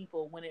those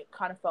people when it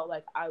kind of felt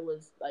like I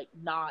was like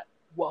not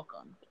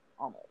welcomed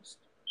almost.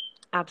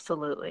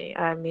 Absolutely.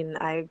 I mean,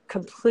 I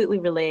completely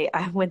relate.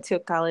 I went to a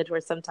college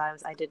where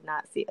sometimes I did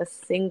not see a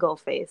single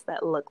face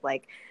that looked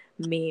like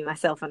me,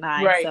 myself, and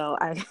I. Right. So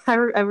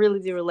I really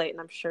do relate, and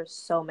I'm sure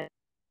so many.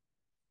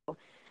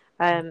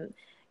 Um,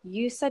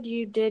 you said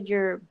you did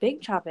your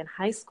big chop in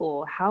high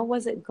school. How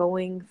was it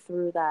going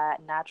through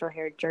that natural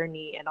hair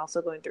journey and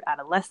also going through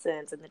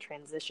adolescence and the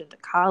transition to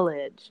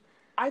college?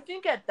 I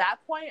think at that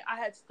point I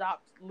had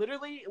stopped.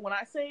 Literally, when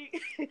I say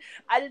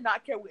I did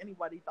not care what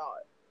anybody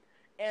thought.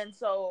 And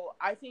so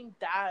I think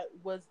that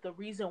was the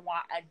reason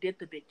why I did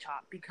the big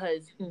chop,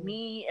 because Hmm.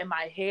 me and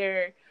my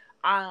hair,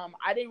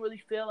 I didn't really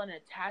feel an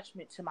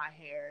attachment to my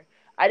hair.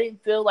 I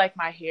didn't feel like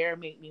my hair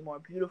made me more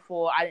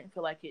beautiful. I didn't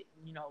feel like it,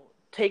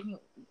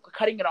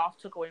 cutting it off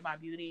took away my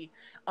beauty.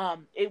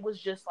 It was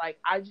just like,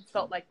 I just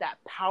felt like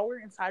that power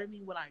inside of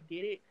me when I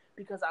did it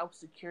because I was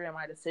secure in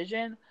my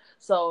decision.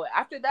 So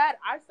after that,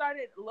 I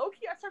started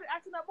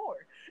acting up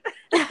more.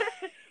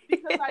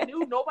 Because I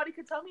knew nobody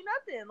could tell me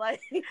nothing.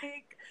 Like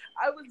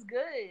I was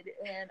good,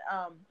 and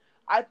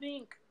I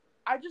think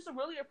I just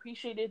really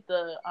appreciated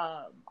the.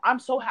 I'm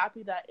so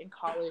happy that in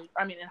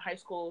high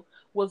school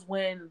was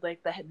when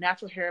like the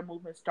natural hair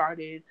movement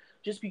started,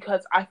 just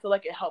because I feel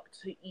like it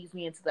helped to ease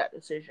me into that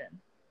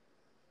decision.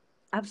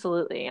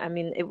 Absolutely. I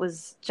mean, it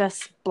was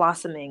just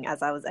blossoming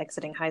as I was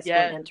exiting high school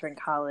and Yes. entering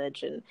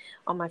college, and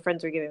all my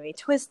friends were giving me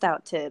twist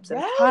out tips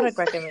and product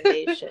Yes.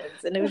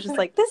 recommendations, and it was just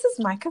like, this is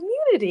my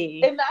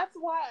community. And that's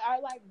why I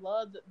like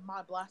loved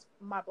my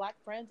black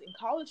friends in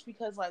college,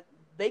 because like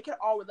they could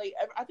all relate.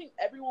 I think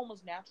everyone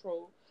was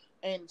natural,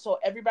 and so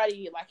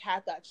everybody like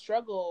had that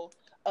struggle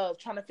of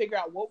trying to figure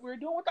out what we were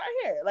doing with our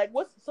hair. Like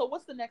what's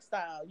the next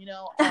style,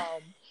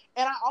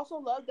 And I also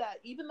love that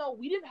even though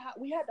we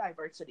had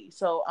diversity.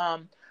 So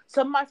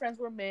some of my friends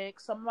were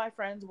mixed, some of my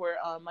friends were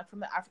like from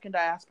the African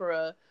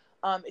diaspora.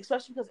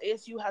 Especially because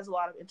ASU has a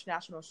lot of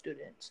international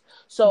students.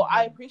 So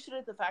I Hmm.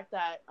 appreciated the fact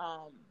that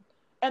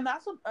and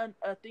that's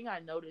a thing I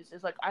noticed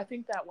is like I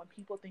think that when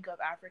people think of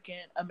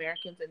African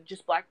Americans and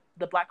just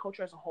the black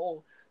culture as a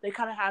whole, they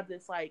kind of have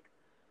this like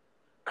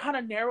kind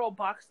of narrow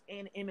boxed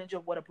in image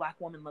of what a Black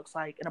woman looks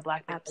like and a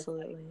Black man looks like.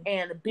 Absolutely.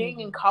 And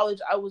being in college,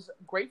 I was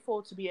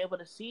grateful to be able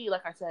to see,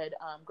 like I said,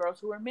 girls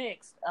who were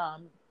mixed,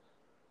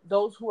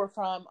 those who are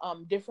from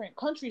different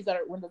countries that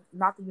are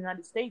not the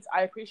United States.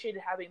 I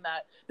appreciated having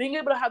that, being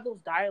able to have those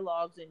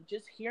dialogues and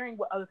just hearing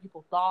what other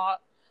people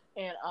thought,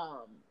 and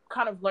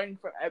kind of learning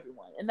from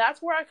everyone. And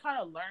that's where I kind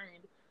of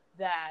learned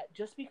that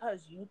just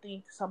because you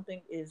think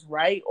something is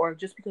right, or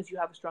just because you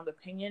have a strong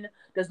opinion,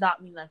 does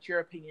not mean that your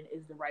opinion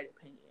is the right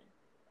opinion.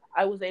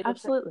 I was able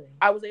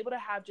to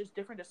have just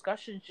different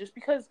discussions, just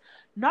because,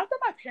 not that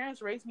my parents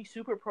raised me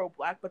super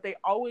pro-Black, but they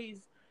always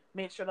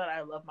made sure that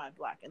I love my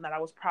Black and that I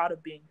was proud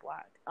of being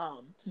Black.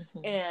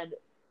 And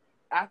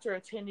after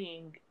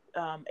attending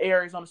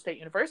Arizona State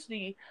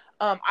University,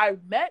 I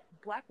met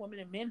Black women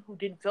and men who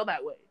didn't feel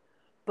that way.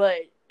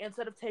 But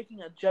instead of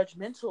taking a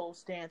judgmental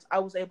stance, I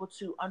was able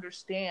to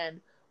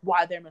understand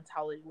why their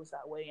mentality was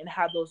that way and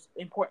have those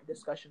important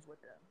discussions with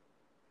them.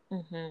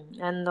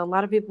 And a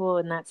lot of people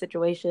in that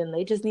situation,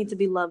 they just need to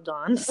be loved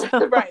on.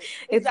 So right,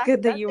 it's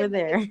good that you were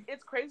there.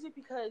 It's crazy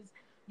because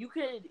you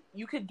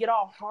could get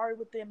all hard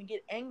with them and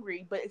get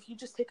angry, but if you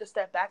just take a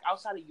step back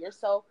outside of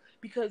yourself,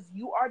 because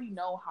you already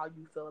know how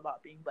you feel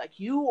about being Black,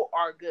 you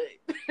are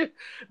good.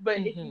 But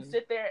if you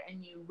sit there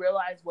and you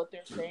realize what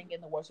they're saying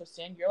in the words of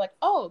sin, you're like,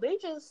 oh, they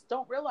just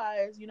don't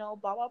realize, blah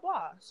blah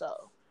blah.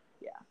 So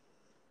yeah,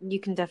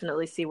 you can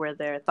definitely see where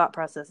their thought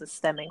process is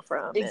stemming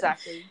from.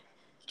 Exactly.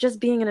 Just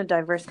being in a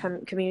diverse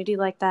community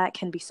like that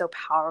can be so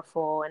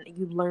powerful, and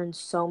you learn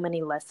so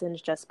many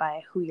lessons just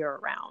by who you're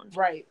around.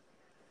 Right.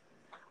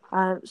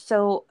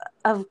 So,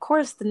 of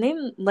course, the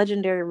name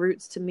Legendary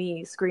Rootz to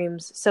me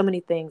screams so many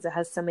things. It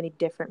has so many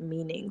different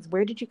meanings.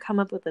 Where did you come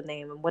up with the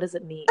name, and what does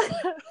it mean?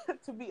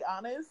 To be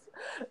honest,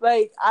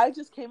 I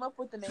just came up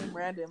with the name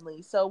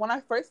randomly. So when I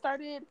first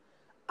started,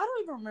 I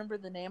don't even remember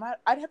the name.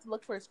 I'd have to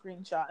look for a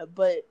screenshot,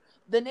 but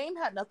the name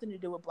had nothing to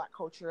do with Black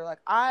culture.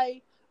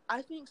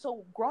 I think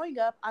so. Growing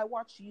up, I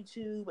watched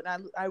YouTube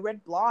and I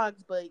read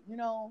blogs, but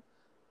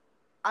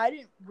I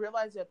didn't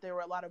realize that there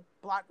were a lot of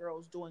Black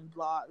girls doing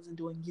blogs and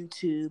doing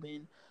YouTube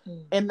and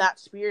in that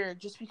spirit,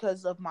 just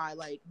because of my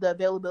the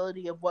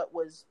availability of what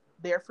was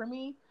there for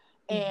me.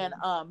 And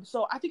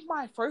so I think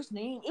my first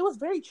name, it was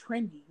very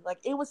trendy.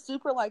 It was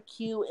super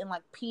cute and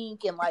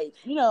pink and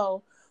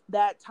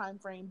that time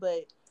frame.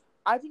 But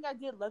I think I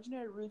did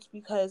Legendary Rootz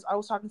because I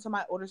was talking to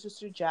my older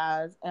sister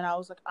Jazz, and I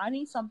was like, I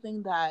need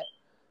something that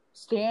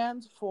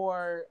stands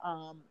for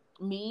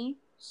me,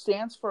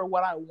 stands for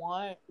what I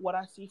want, what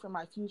I see for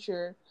my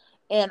future.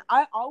 And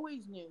I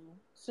always knew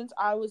since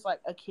I was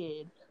a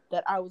kid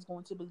that I was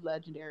going to be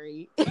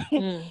legendary.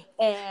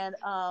 And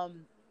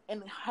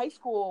in high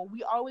school,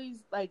 we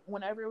always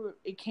whenever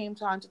it came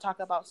time to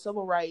talk about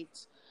civil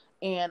rights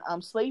and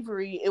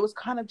slavery, it was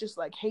kind of just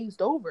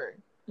hazed over.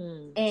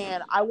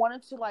 And I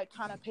wanted to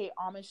kind of pay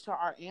homage to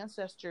our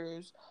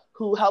ancestors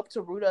who helped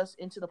to root us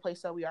into the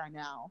place that we are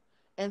now.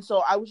 And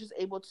so I was just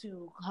able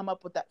to come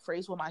up with that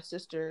phrase with my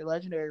sister,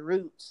 Legendary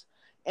Rootz.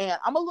 And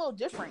I'm a little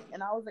different.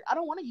 And I was like, I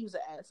don't want to use an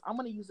S. I'm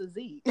going to use a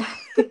Z.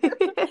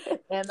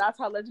 And that's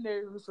how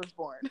Legendary Rootz was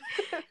born.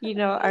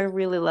 I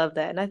really love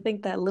that. And I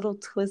think that little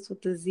twist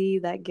with the Z,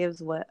 that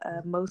gives what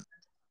most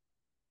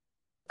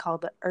call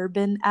the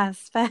urban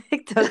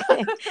aspect.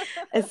 Okay.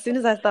 As soon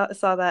as I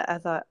saw that, I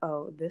thought,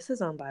 oh, this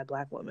is owned by a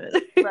Black woman.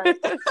 Right.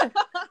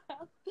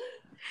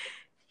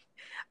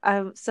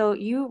 So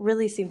you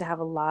really seem to have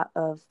a lot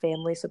of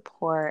family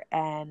support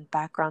and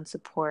background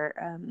support.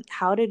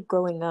 How did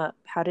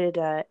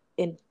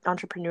in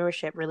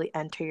entrepreneurship really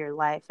enter your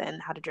life,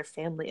 and how did your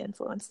family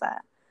influence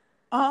that?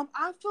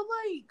 I feel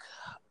like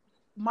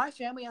my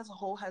family as a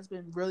whole has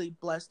been really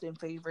blessed and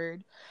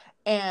favored.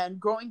 And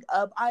growing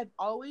up, I've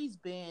always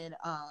been,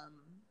 I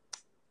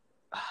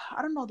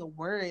don't know the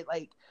word,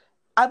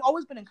 I've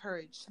always been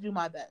encouraged to do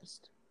my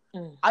best.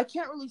 I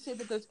can't really say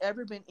that there's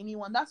ever been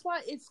anyone. That's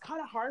why it's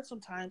kind of hard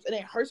sometimes, and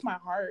it hurts my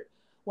heart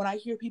when I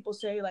hear people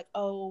say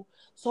oh,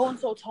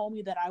 so-and-so told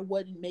me that I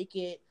wouldn't make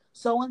it.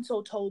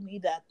 So-and-so told me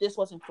that this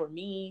wasn't for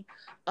me.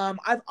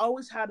 I've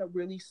always had a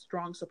really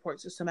strong support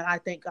system, and I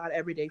thank God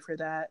every day for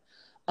that.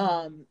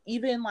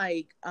 Even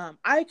I kind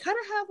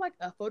of have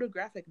a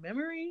photographic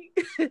memory,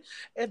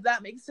 if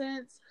that makes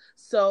sense.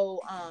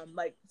 So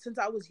since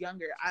I was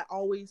younger, I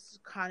always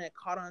kind of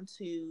caught on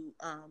to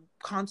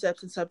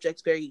concepts and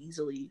subjects very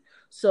easily.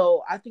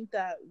 So I think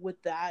that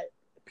with that,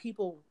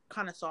 people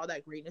kind of saw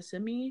that greatness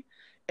in me.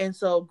 And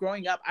so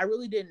growing up, I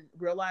really didn't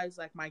realize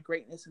my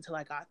greatness until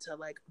I got to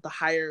the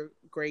higher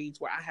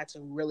grades, where I had to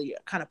really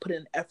kind of put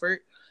in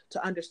effort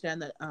to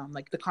understand that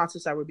the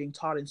concepts that were being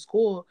taught in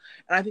school.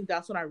 And I think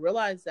that's when I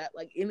realized that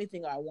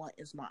anything I want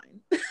is mine.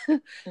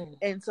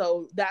 And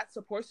so that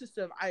support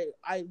system,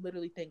 I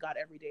literally thank God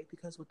every day,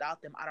 because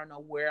without them, I don't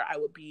know where I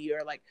would be,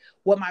 or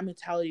what my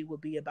mentality would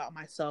be about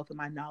myself and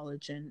my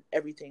knowledge and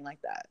everything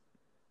like that.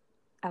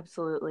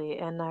 Absolutely.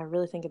 And I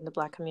really think in the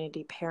Black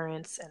community,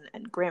 parents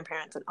and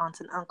grandparents and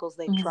aunts and uncles,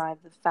 they drive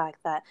the fact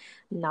that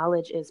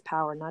knowledge is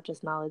power, not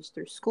just knowledge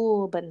through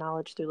school, but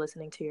knowledge through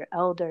listening to your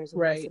elders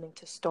and listening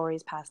to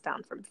stories passed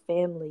down from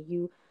family.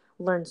 You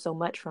learn so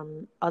much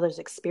from others'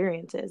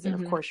 experiences and,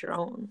 of Mm-hmm. course, your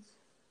own.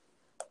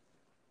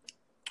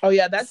 Oh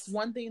yeah, that's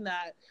one thing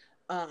that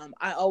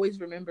I always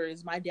remember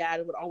is my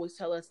dad would always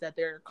tell us that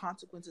there are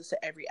consequences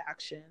to every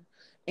action.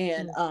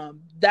 And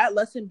that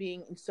lesson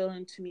being instilled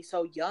into me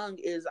so young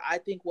is, I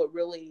think, what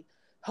really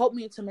helped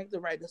me to make the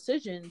right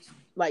decisions.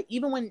 Like,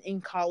 even when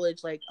in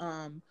college, like,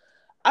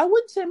 I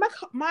wouldn't say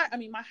my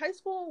high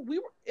school,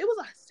 it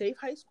was a safe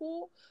high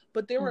school,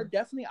 but there were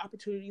definitely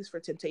opportunities for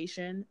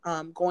temptation,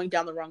 going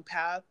down the wrong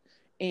path.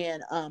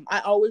 And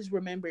I always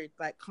remembered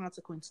that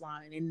consequence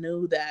line and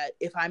knew that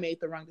if I made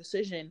the wrong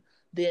decision,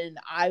 then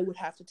I would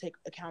have to take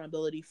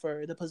accountability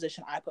for the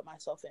position I put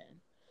myself in.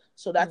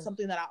 So that's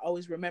something that I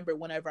always remember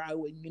whenever I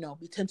would,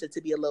 be tempted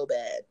to be a little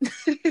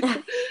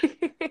bad.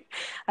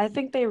 I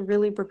think they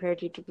really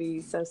prepared you to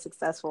be so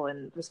successful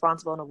and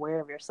responsible and aware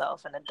of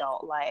yourself in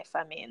adult life.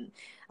 I mean,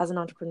 as an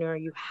entrepreneur,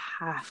 you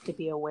have to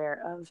be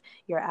aware of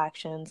your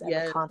actions and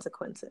the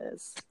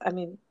consequences. I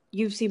mean,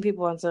 you've seen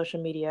people on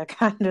social media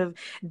kind of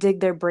dig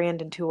their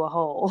brand into a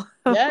hole.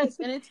 Yes,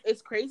 and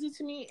it's crazy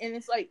to me. And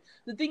it's like,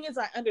 the thing is,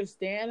 I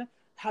understand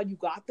how you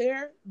got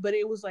there, but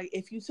it was like,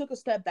 if you took a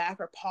step back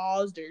or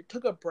paused or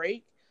took a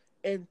break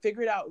and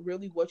figured out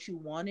really what you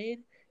wanted,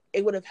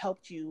 it would have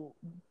helped you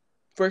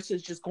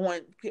versus just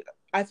going.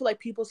 I feel like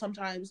people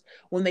sometimes,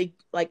 when they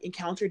like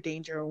encounter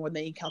danger or when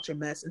they encounter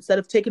mess, instead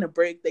of taking a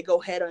break, they go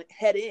head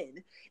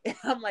in. And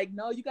I'm like,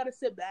 no, you got to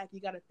sit back.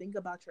 You got to think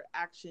about your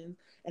actions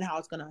and how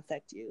it's going to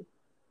affect you.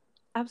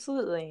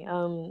 Absolutely.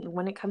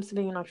 When it comes to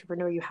being an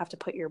entrepreneur, you have to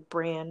put your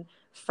brand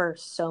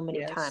first so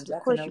many times.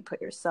 Of course, you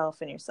put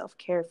yourself and your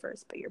self-care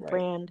first, but your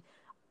brand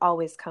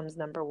always comes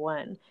number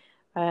one.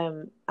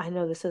 I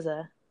know this is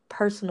a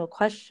personal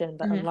question,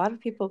 but a lot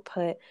of people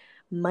put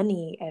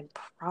money and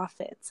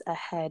profits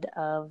ahead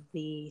of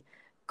the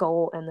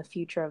goal and the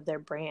future of their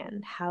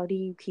brand. How do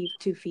you keep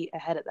 2 feet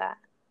ahead of that?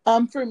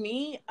 For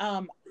me,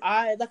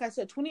 like I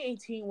said,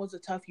 2018 was a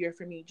tough year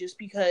for me just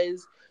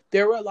because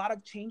there were a lot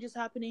of changes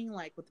happening,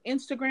 like with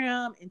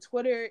Instagram and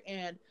Twitter,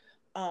 and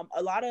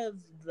a lot of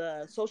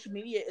the social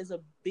media is a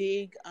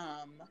big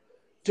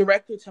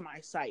director to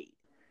my site.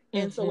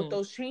 And so with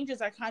those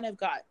changes, I kind of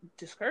got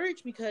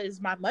discouraged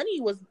because my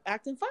money was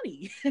acting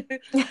funny.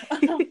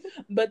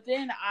 But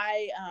then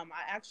I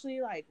actually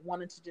like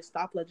wanted to just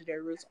stop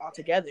Legendary Rootz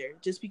altogether,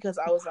 just because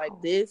I was like,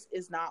 this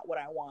is not what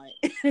I want.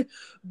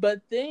 But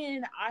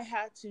then I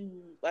had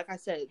to, like I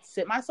said,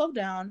 sit myself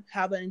down,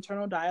 have an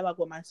internal dialogue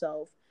with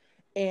myself.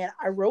 And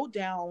I wrote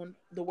down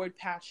the word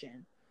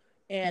passion.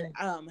 And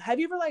have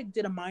you ever like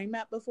did a mind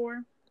map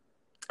before?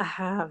 I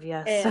have,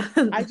 yes.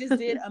 And I just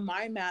did a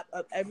mind map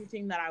of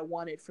everything that I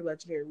wanted for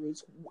Legendary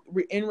Rootz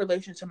in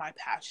relation to my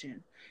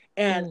passion.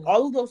 And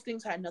all of those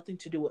things had nothing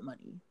to do with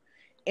money.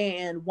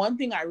 And one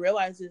thing I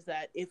realized is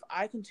that if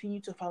I continue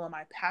to follow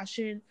my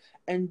passion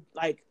and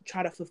like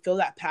try to fulfill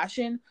that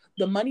passion,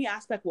 the money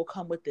aspect will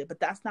come with it. But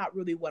that's not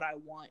really what I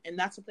want. And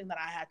that's something that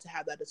I had to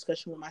have that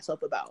discussion with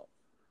myself about.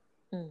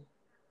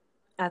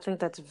 I think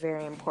that's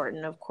very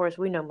important. Of course,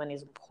 we know money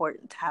is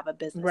important to have a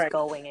business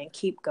going and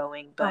keep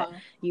going, but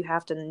you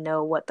have to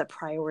know what the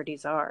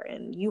priorities are,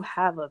 and you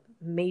have a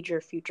major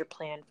future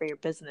plan for your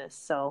business.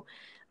 So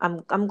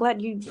I'm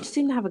glad you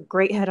seem to have a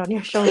great head on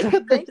your shoulders.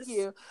 Thank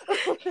you.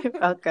 You're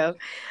welcome.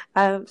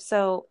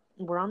 So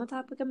we're on the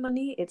topic of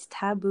money. It's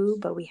taboo,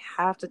 but we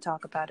have to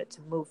talk about it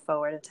to move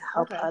forward and to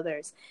help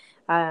others.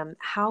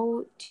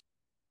 How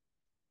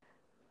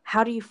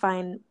do you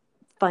find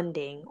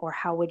funding, or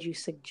how would you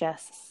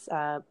suggest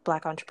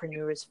Black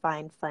entrepreneurs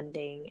find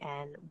funding,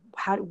 and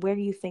where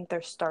do you think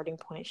their starting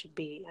point should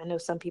be? I know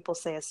some people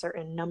say a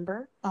certain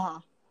number.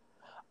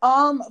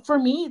 For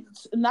me,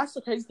 and that's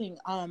the crazy thing.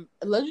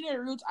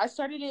 Legendary Rootz, I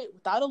started it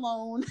without a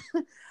loan.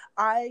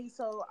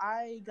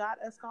 I got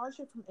a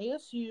scholarship from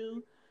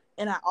ASU,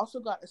 and I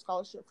also got a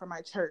scholarship from my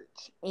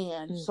church.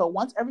 And so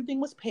once everything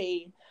was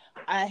paid,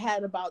 I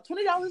had about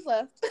 $20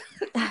 left.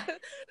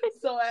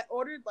 So I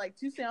ordered like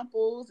 2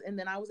 samples, and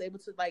then I was able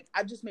to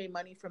I just made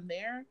money from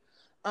there.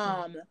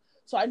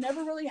 So I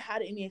never really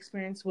had any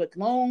experience with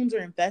loans or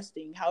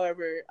investing.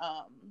 However,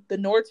 the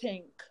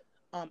Nortank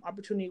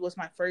opportunity was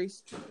my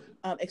first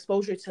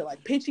exposure to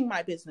like pitching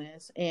my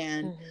business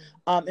and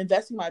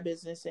investing my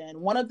business. And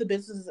one of the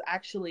businesses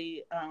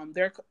actually,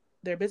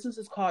 their business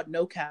is called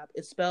No Cap.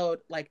 It's spelled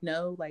like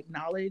no, like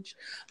knowledge,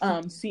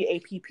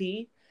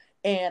 CAPP.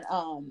 And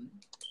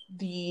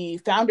the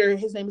founder,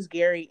 his name is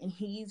Gary, and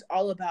he's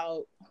all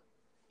about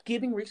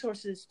giving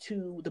resources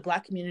to the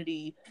Black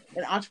community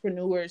and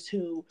entrepreneurs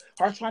who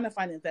are trying to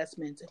find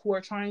investments, who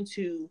are trying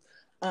to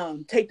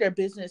take their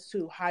business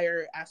to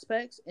higher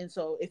aspects. And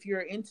so if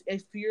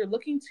you're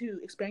looking to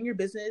expand your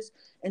business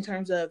in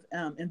terms of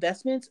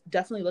investments,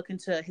 definitely look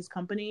into his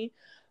company.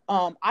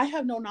 I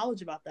have no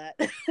knowledge about that.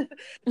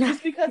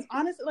 Just because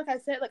honestly, like I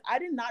said, like I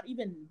did not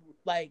even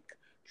like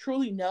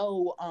truly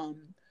know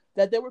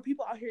that there were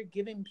people out here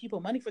giving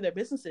people money for their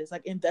businesses,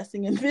 like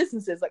investing in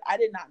businesses. Like I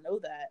did not know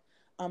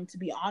that, to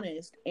be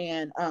honest.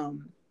 And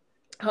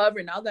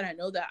however, now that I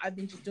know that, I've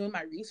been just doing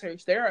my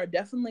research. There are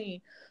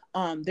definitely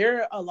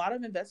there are a lot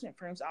of investment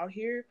firms out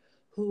here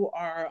who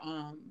are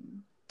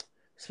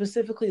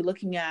specifically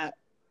looking at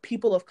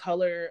people of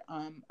color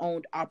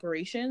owned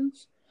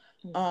operations.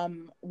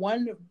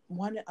 One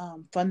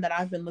fund that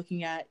I've been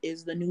looking at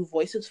is the New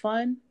Voices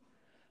Fund.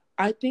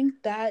 I think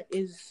that's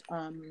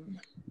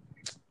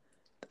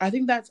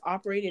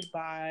operated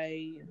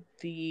by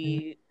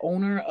the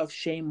owner of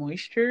Shea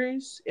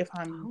Moistures, if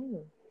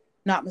I'm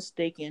not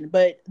mistaken.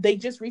 But they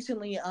just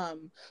recently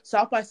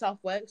South by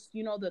Southwest,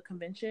 the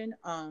convention,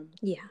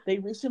 they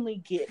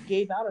recently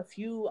gave out a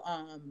few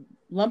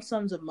lump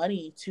sums of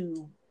money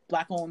to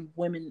Black owned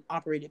women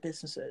operated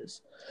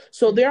businesses.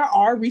 So there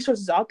are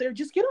resources out there.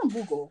 Just get on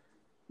Google.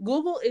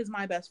 Google is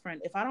my best friend.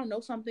 If I don't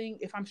know something,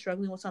 if I'm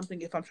struggling with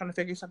something, if I'm trying to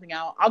figure something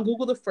out, I'll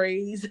Google the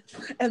phrase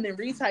and then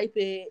retype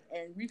it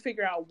and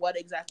refigure out what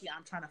exactly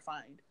I'm trying to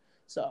find.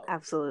 So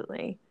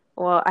absolutely.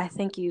 Well, I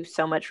thank you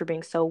so much for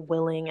being so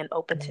willing and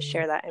open to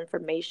share that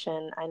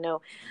information. I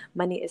know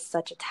money is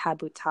such a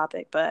taboo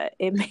topic, but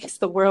it makes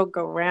the world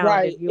go round.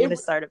 Right. If you want to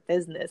start a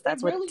business.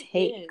 That's what it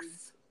takes.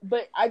 Is.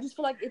 But I just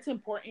feel like it's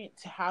important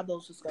to have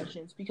those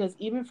discussions, because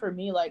even for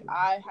me, like,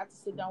 I had to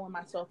sit down with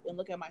myself and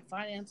look at my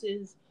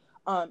finances,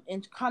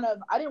 and kind of,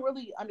 I didn't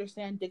really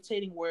understand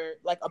dictating where,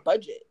 like, a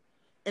budget.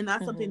 And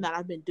that's something that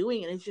I've been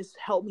doing, and it's just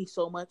helped me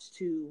so much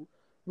to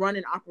run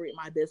and operate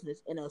my business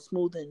in a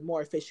smooth and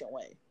more efficient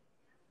way.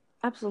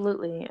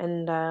 Absolutely.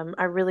 And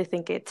I really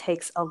think it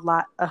takes a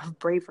lot of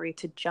bravery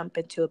to jump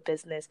into a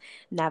business,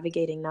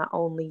 navigating not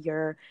only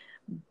your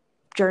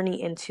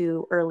journey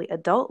into early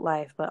adult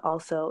life, but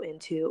also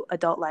into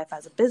adult life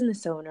as a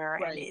business owner.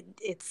 Right.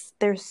 And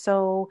there's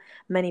so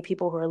many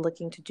people who are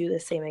looking to do the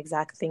same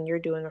exact thing you're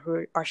doing, or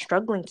who are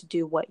struggling to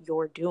do what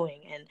you're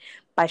doing. And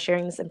by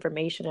sharing this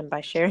information and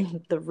by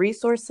sharing the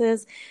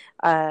resources,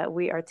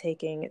 we are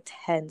taking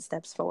 10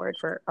 steps forward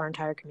for our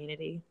entire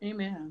community.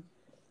 Amen.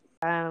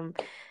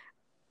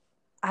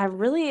 I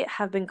really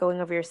have been going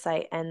over your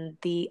site, and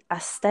the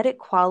aesthetic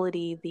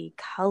quality, the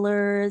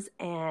colors,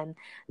 and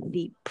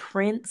the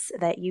prints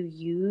that you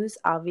use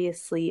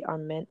obviously are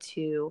meant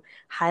to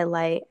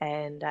highlight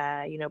and,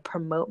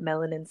 promote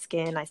melanin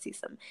skin. I see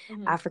some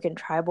African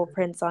tribal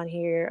prints on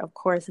here. Of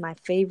course, my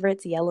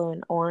favorites, yellow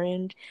and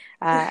orange.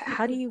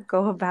 How do you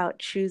go about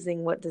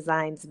choosing what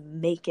designs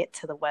make it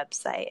to the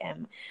website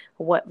and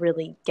what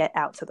really get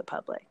out to the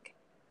public?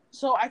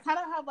 So I kind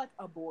of have like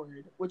a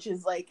board, which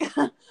is like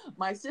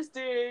my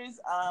sisters,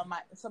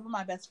 some of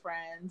my best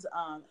friends,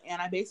 and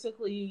I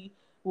basically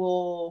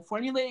will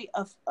formulate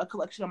a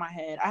collection in my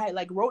head. I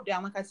had wrote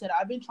down, like I said,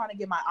 I've been trying to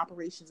get my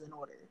operations in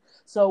order.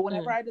 So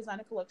whenever I design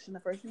a collection, the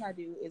first thing I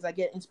do is I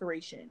get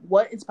inspiration.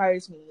 What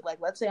inspires me? Like,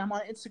 let's say I'm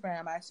on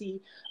Instagram, I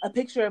see a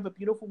picture of a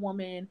beautiful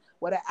woman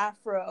with an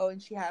afro, and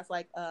she has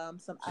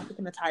some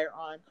African attire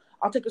on.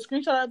 I'll take a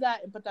screenshot of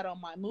that and put that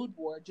on my mood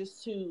board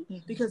just to,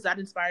 because that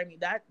inspired me.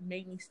 That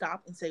made me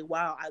stop and say,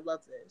 wow, I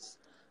love this.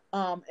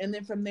 And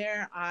then from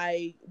there,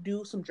 I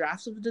do some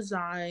drafts of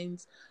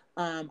designs.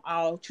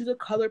 I'll choose a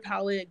color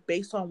palette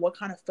based on what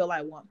kind of feel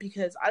I want,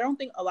 because I don't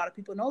think a lot of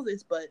people know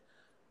this, but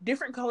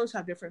different colors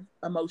have different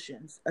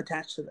emotions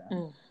attached to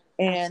them.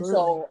 And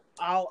so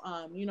I'll,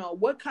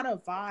 what kind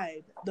of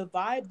vibe, the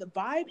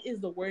vibe is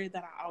the word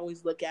that I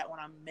always look at when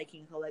I'm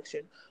making a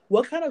collection.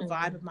 What kind of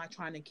vibe am I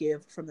trying to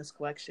give from this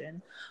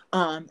collection?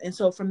 And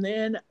so from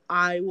then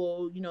I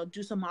will,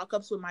 do some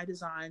mock-ups with my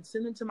design,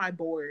 send them to my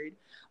board.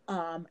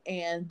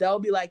 And they'll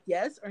be like,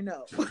 yes or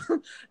no.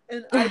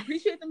 And I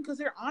appreciate them because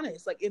they're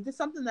honest. Like, if it's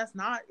something that's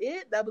not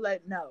it, they'll be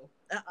like, no,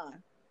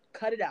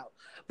 cut it out.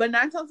 But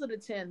 9 times out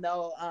of 10,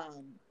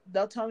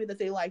 they'll tell me that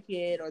they like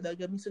it, or they'll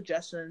give me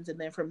suggestions, and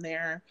then from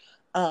there,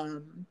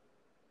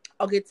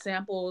 I'll get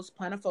samples,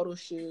 plan a photo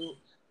shoot,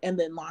 and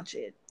then launch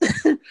it.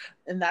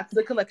 And that's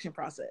the collection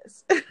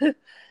process.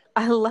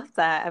 I love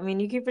that. I mean,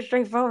 you keep it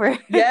straightforward.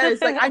 Yes,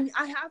 I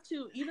have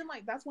to. Even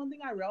that's one thing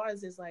I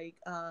realized is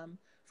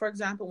for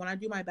example, when I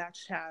do my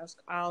batch task,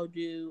 I'll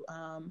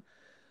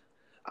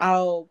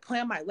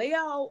plan my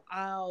layout,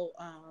 I'll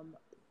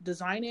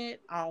design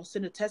it, I'll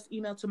send a test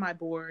email to my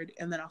board,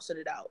 and then I'll send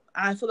it out.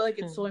 I feel like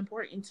it's so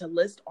important to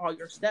list all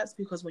your steps,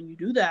 because when you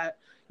do that,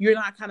 you're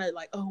not kind of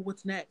like, oh,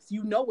 what's next?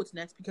 You know what's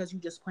next because you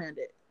just planned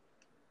it.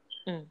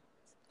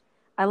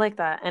 I like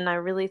that. And I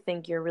really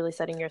think you're really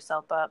setting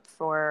yourself up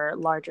for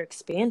larger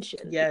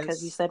expansion. Yes.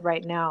 Because you said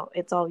right now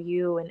it's all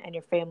you and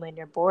your family and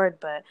your board,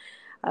 but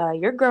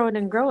you're growing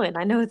and growing.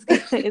 I know it's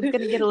gonna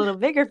get a little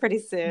bigger pretty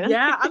soon.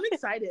 Yeah, I'm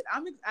excited.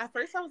 At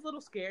first I was a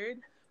little scared,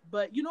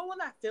 but when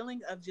that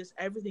feeling of just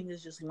everything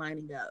is just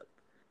lining up.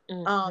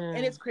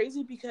 And it's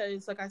crazy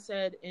because, like I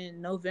said,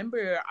 in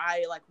November,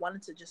 I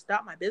wanted to just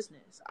stop my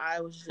business.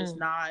 I was just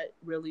not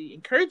really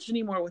encouraged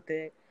anymore with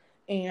it.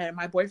 And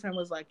my boyfriend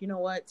was like, you know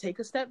what, take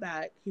a step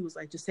back. He was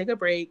like, just take a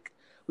break.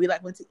 We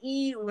went to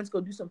eat, we went to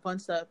go do some fun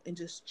stuff and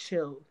just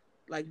chill.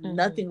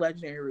 Nothing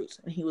Legendary Roots.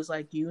 And he was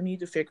like, you need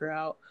to figure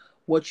out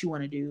what you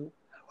want to do,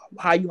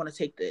 how you want to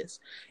take this.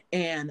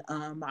 And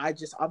I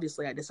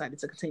decided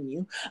to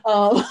continue.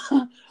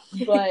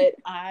 But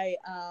I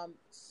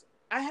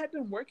had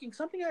been working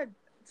something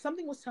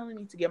something was telling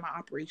me to get my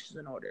operations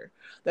in order.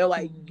 They're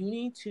like, you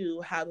need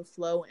to have a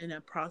flow and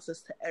a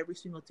process to every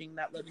single thing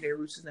that Legendary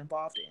Roots is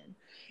involved in.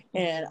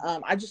 And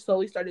I just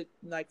slowly started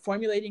like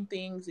formulating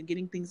things and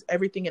getting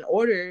everything in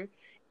order.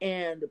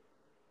 And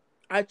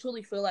I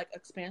truly feel like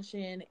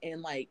expansion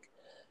and like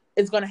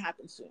it's going to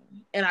happen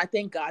soon. And I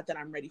thank God that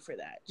I'm ready for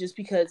that, just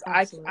because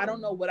I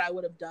don't know what I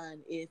would have done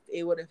if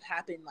it would have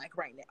happened like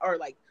right now or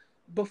like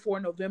before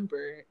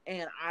November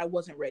and I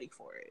wasn't ready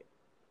for it.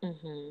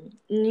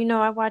 You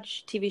know, I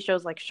watch TV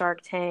shows like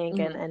Shark Tank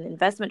and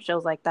investment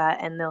shows like that,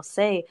 and they'll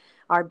say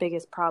our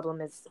biggest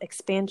problem is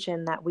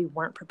expansion that we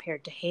weren't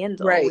prepared to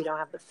handle. Right. We don't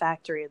have the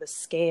factory or the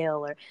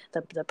scale or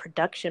the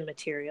production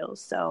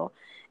materials. So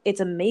it's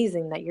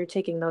amazing that you're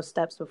taking those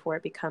steps before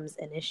it becomes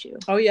an issue.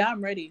 Oh, yeah,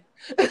 I'm ready.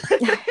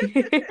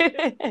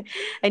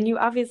 And you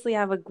obviously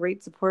have a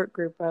great support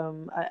group,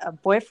 a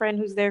boyfriend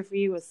who's there for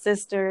you, a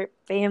sister,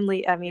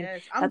 family. I mean,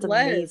 yes, that's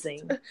blessed.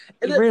 Amazing.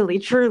 Really,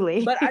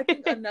 truly. But I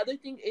think another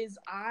thing is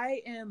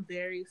I am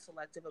very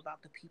selective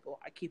about the people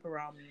I keep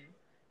around me.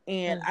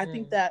 And I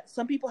think that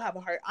some people have a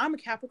heart. I'm a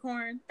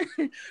Capricorn,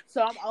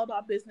 so I'm all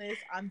about business.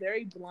 I'm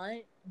very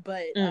blunt,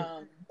 but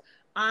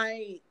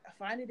I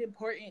find it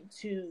important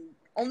to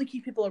only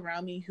keep people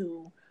around me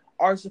who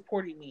are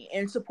supporting me.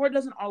 And support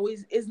is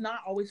not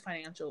always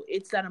financial.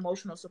 It's that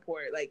emotional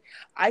support. Like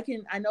I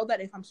know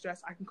that if I'm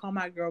stressed, I can call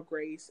my girl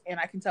Grace and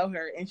I can tell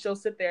her and she'll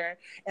sit there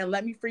and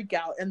let me freak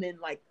out and then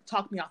like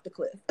talk me off the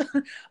cliff.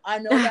 I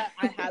know that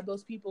I have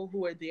those people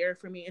who are there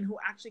for me and who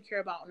actually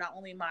care about not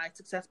only my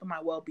success, but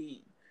my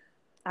well-being.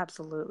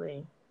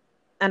 Absolutely.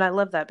 And I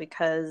love that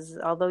because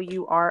although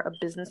you are a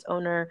business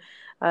owner,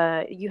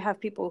 you have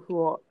people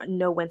who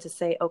know when to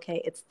say,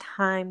 okay, it's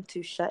time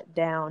to shut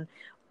down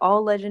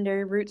all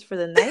Legendary Roots for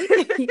the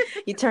night.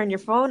 You turn your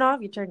phone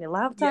off, you turn your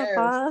laptop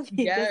off,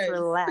 you just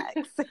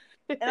relax.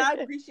 And I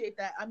appreciate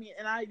that. I mean,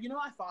 and I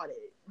fought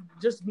it.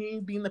 Just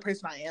me being the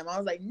person I am. I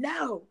was like,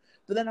 no.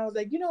 But then I was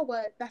like, you know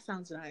what? That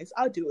sounds nice.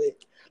 I'll do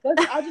it.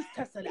 I'll just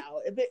test it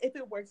out. If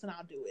it works, then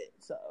I'll do it.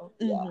 So,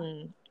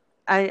 yeah.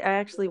 I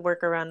actually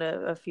work around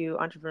a few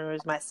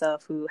entrepreneurs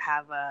myself who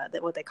have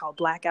what they call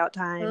blackout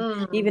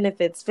time, even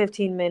if it's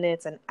 15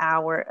 minutes, an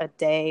hour a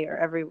day, or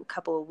every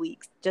couple of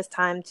weeks, just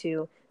time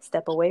to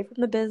step away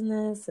from the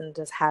business and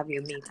just have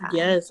your me time.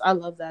 Yes, I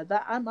love that.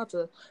 I'm about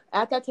to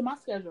add that to my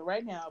schedule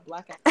right now,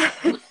 blackout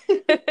time.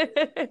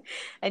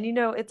 And you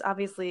know, it's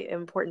obviously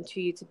important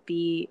to you to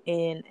be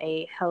in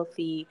a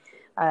healthy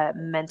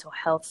mental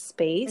health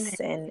space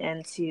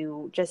and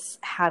to just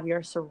have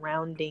your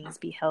surroundings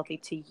be healthy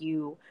to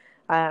you.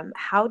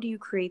 How do you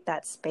create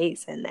that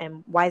space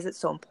and why is it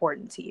so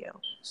important to you?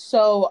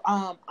 So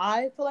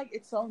I feel like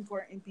it's so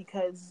important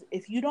because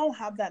if you don't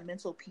have that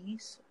mental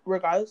peace,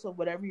 regardless of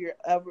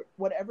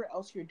whatever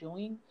else you're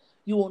doing,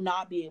 you will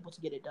not be able to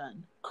get it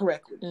done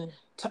correctly,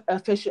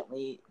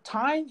 efficiently.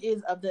 Time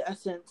is of the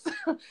essence.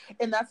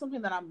 And that's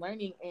something that I'm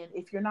learning. And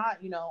if you're not,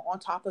 on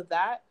top of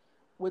that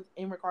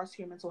in regards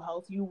to your mental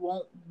health, you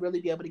won't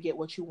really be able to get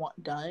what you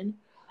want done.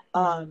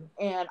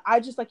 And I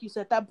just, like you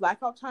said, that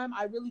blackout time,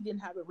 I really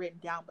didn't have it written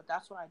down, but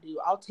that's what I do.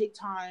 I'll take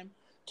time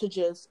to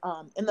just,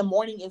 in the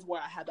morning is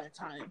where I have that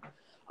time.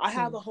 I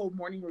have a whole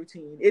morning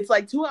routine. It's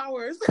like 2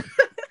 hours,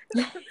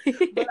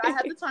 but I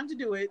have the time to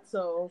do it.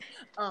 So,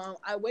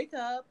 I wake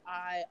up,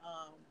 I,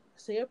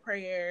 say a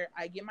prayer,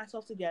 I get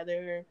myself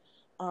together.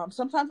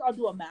 Sometimes I'll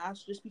do a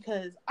mask just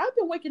because I've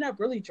been waking up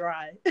really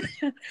dry.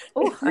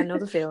 Oh, I know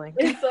the feeling.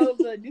 And so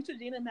the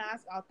Neutrogena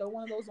mask, I'll throw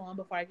one of those on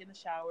before I get in the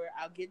shower.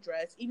 I'll get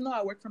dressed, even though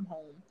I work from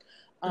home.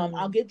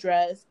 I'll get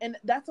dressed, and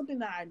that's something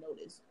that I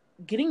noticed.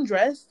 Getting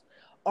dressed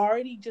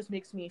already just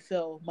makes me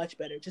feel much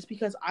better, just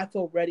because I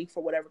feel ready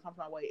for whatever comes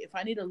my way. If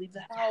I need to leave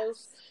the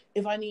house,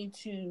 if I need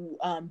to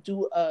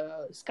do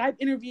a Skype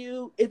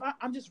interview,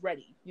 I'm just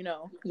ready,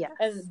 Yeah.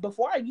 And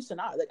before I used to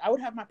not, like I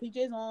would have my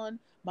PJs on,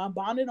 my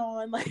bonnet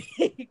on, like,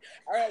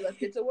 all right, let's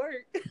get to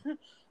work.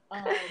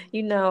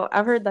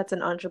 I've heard that's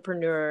an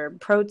entrepreneur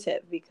pro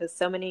tip because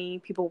so many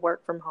people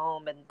work from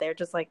home and they're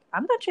just like,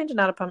 I'm not changing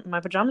out of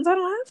my pajamas. I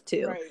don't have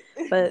to.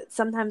 Right. But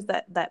sometimes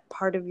that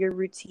part of your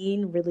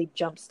routine really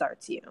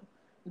jumpstarts you.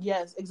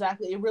 Yes,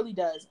 exactly. It really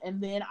does. And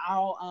then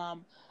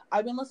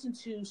I've been listening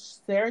to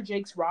Sarah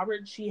Jakes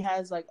Roberts. She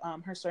has like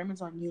her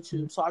sermons on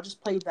YouTube. So I'll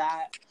just play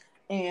that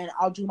and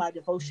I'll do my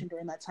devotion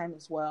during that time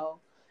as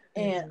well.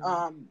 And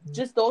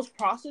just those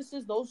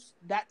processes,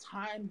 that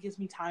time gives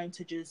me time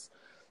to just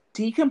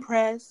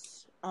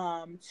decompress,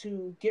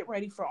 to get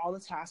ready for all the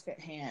tasks at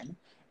hand.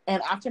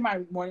 And after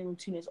my morning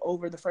routine is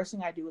over, the first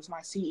thing I do is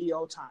my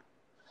CEO time.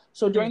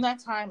 So during that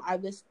time, I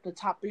list the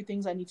top 3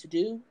 things I need to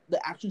do,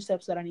 the action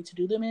steps that I need to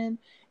do them in,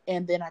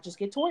 and then I just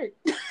get to work.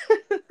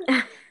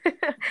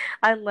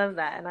 I love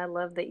that. And I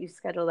love that you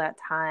schedule that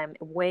time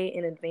way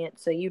in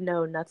advance. So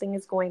nothing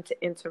is going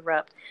to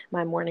interrupt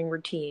my morning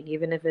routine,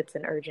 even if it's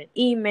an urgent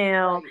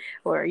email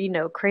or,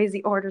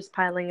 crazy orders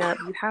piling up.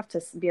 You have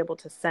to be able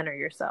to center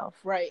yourself.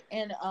 Right.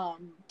 And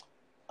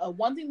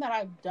one thing that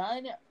I've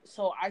done,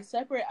 so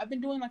I've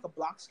been doing like a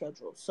block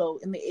schedule. So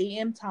in the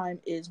AM time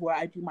is where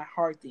I do my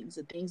hard things,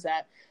 the things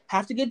that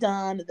have to get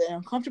done, the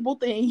uncomfortable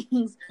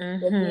things,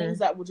 the things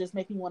that will just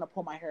make me want to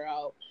pull my hair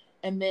out.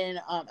 And then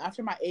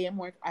after my AM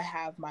work, I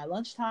have my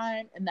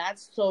lunchtime. And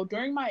that's so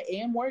during my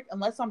AM work,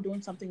 unless I'm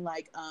doing something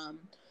like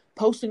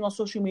posting on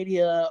social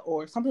media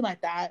or something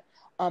like that,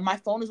 my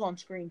phone is on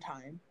screen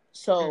time.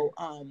 So,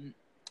 and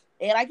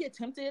I get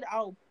tempted,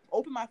 I'll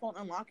open my phone,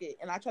 unlock it,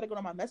 and I try to go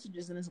to my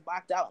messages and it's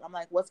blacked out. And I'm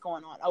like, what's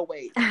going on? Oh,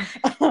 wait.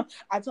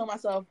 I tell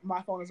myself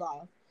my phone is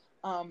off.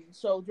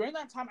 So during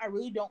that time, I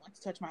really don't like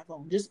to touch my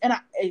phone.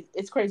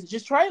 It's crazy.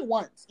 Just try it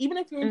once. Even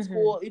if you're in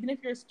school, even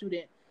if you're a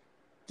student,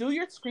 do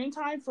your screen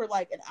time for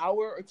like an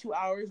hour or 2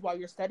 hours while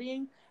you're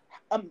studying.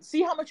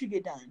 See how much you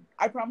get done.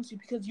 I promise you,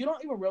 because you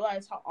don't even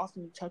realize how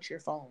often you touch your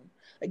phone.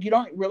 Like, you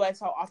don't realize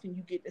how often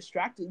you get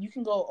distracted. You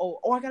can go,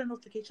 oh, I got a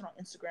notification on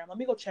Instagram. Let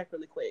me go check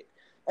really quick.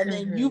 And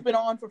then you've been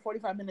on for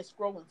 45 minutes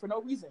scrolling for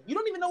no reason. You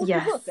don't even know what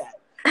you looked at.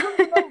 You don't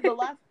even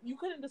know you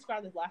couldn't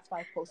describe the last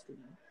 5 posts to me.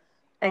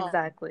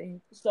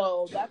 Exactly.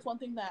 So that's one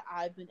thing that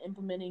I've been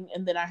implementing.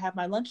 And then I have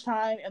my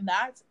lunchtime, and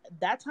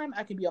that time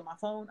I can be on my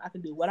phone. I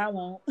can do what I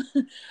want.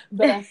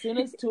 But as soon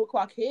as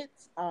 2:00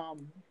 hits,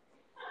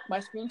 my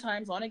screen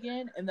time's on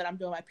again, and then I'm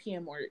doing my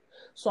PM work.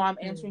 So I'm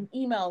answering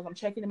emails. I'm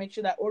checking to make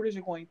sure that orders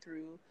are going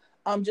through.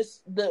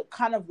 Just the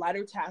kind of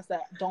lighter tasks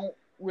that don't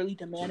really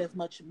demand as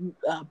much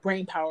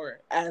brain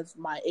power as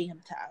my AM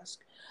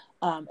task.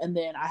 And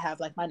then I have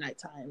like my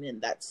nighttime,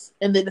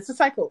 and then it's a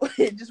cycle.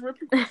 It just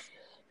repeats.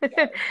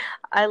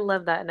 I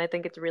love that. And I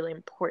think it's really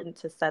important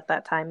to set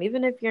that time.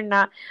 Even if you're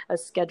not a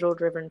schedule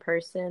driven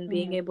person,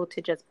 being able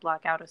to just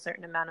block out a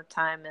certain amount of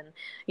time. And,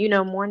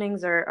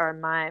 mornings are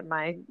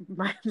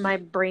my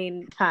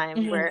brain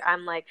time where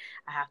I'm like,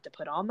 I have to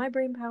put all my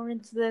brain power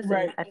into this.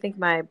 Right. And I think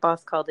my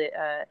boss called it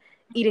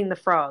eating the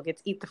frog.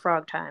 It's eat the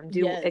frog time.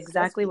 Do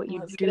exactly what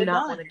you do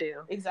not want to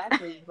do.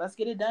 Exactly. Let's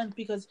get it done.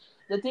 Because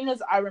the thing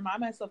is, I remind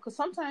myself, because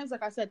sometimes,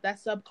 like I said, that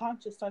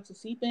subconscious starts to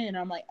seep in, and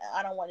I'm like,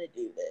 I don't want to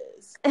do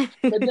this.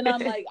 But then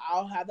I'm like,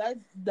 I'll have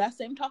that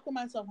same talk with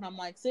myself, and I'm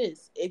like,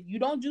 sis, if you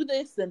don't do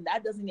this, then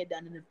that doesn't get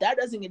done. And if that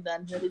doesn't get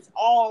done, then it's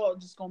all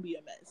just going to be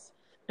a mess.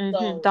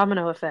 So,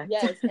 domino effect.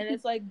 Yes. And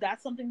it's like,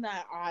 that's something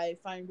that I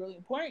find really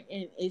important.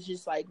 And it's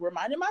just like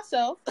reminding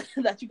myself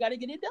that you got to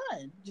get it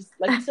done. Just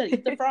like you said,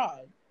 eat the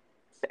frog.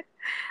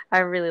 I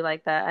really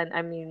like that. And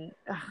I mean,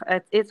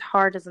 it's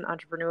hard as an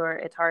entrepreneur.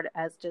 It's hard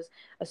as just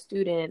a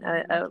student,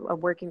 a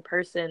working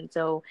person.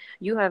 So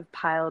you have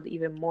piled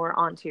even more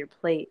onto your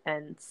plate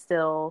and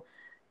still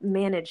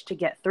managed to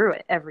get through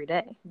it every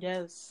day.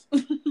 Yes.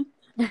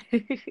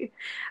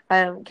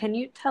 Can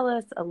you tell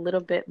us a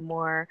little bit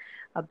more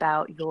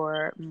about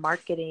your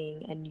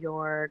marketing and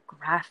your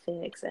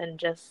graphics, and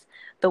just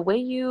the way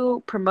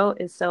you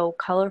promote is so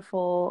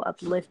colorful,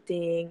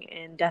 uplifting,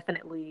 and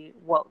definitely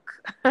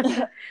woke?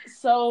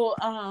 So,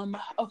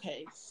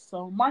 okay.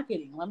 So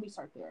marketing, let me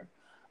start there.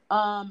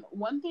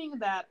 One thing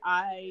that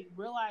I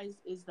realized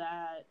is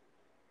that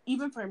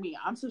even for me,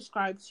 I'm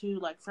subscribed to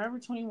like Forever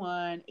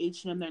 21,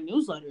 H&M, their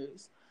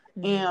newsletters.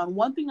 And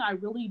one thing I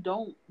really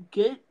don't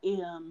get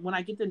when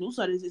I get the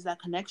newsletters is that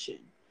connection,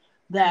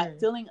 that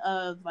feeling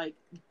of like,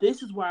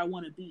 this is where I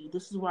want to be.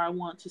 This is where I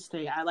want to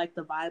stay. I like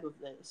the vibe of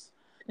this.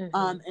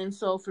 And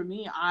so for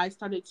me, I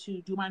started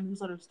to do my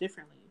newsletters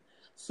differently.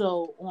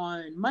 So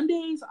on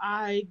Mondays,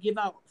 I give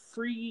out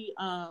free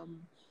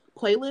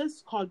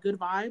playlists called Good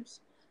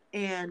Vibes.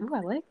 And I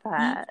like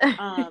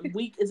that.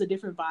 Week is a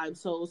different vibe.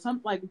 So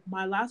like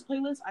my last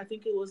playlist, I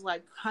think it was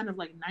like kind of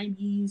like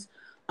 90s,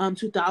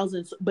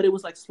 2000s, but it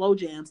was like slow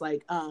jams,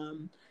 like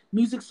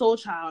Music Soul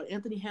Child,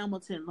 Anthony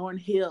Hamilton, Lauryn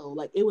Hill.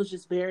 Like, it was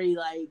just very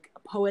like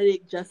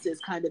poetic justice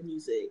kind of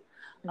music.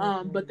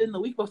 But then the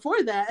week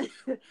before that,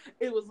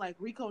 it was like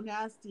Rico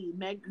Nasty,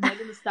 Megan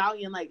Thee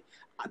Stallion, like,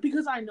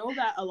 because I know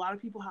that a lot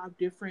of people have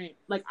different,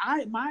 like,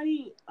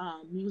 my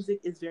music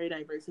is very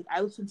diverse. Like,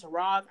 I listen to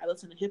rock, I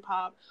listen to hip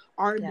hop,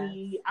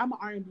 R&B. Yes. I'm an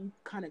R&B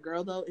kind of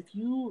girl though. If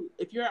you're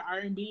an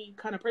R&B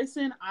kind of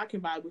person, I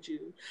can vibe with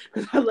you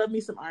because I love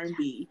me some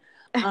R&B.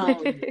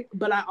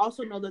 But I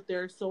also know that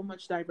there's so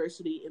much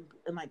diversity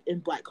in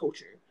Black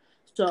culture.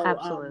 So,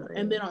 absolutely.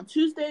 And then on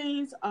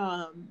Tuesdays,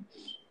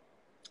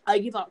 I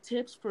give out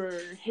tips for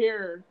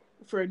hair,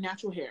 for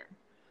natural hair.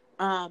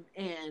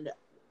 And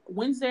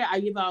Wednesday, I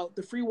give out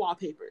the free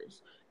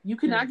wallpapers. You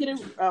cannot get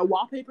a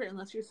wallpaper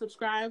unless you're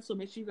subscribed. So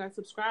make sure you guys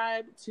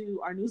subscribe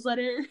to our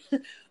newsletter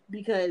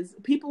because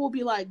people will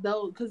be like,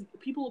 because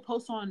people will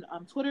post on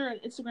Twitter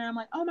and Instagram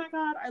like, oh my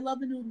God, I love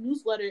the new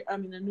newsletter. I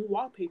mean, the new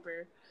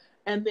wallpaper.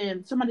 And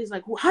then somebody's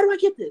like, well, how do I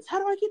get this? How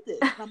do I get this?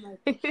 And I'm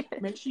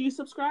like, make sure you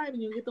subscribe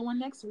and you'll get the one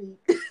next week.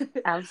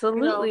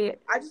 Absolutely.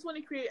 I just want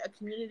to create a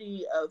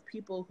community of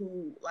people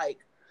who like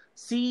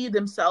see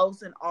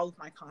themselves in all of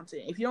my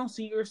content. If you don't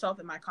see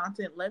yourself in my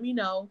content, let me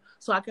know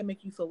so I can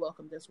make you feel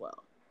welcomed as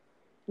well.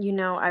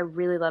 I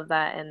really love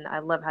that, and I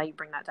love how you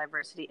bring that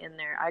diversity in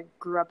there. I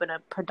grew up in a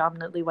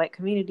predominantly white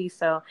community,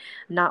 so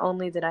not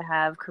only did I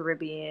have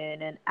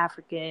Caribbean and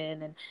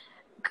African and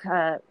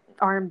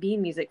R&B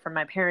music from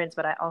my parents,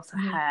 but I also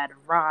had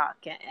rock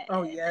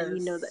Oh and,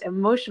 you know, yes. the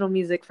emotional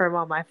music from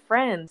all my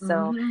friends. So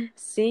Mm-hmm.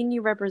 seeing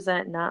you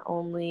represent not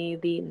only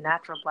the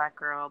natural Black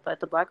girl, but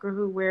the Black girl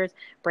who wears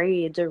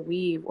braids or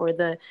weave, or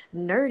the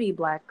nerdy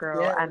Black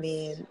girl, I Yes.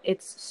 mean,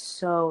 it's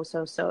so,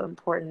 so, so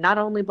important. Not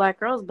only Black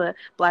girls, but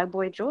Black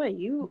boy joy.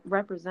 You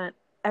represent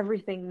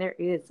everything there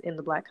is in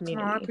the Black Oh, I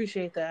community.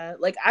 appreciate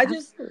that. Like,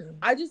 Absolutely.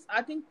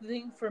 I think the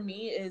thing for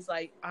me is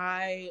like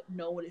I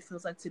know what it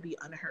feels like to be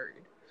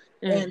unheard.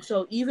 Mm. And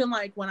so even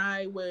like when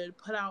I would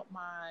put out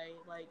my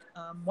like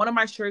one of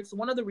my shirts,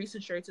 one of the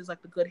recent shirts is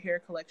like the Good Hair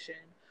collection,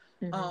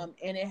 Mm-hmm.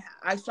 and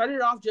I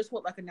started off just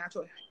with like a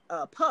natural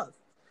puff,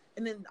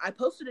 and then I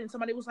posted it and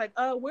somebody was like,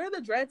 where are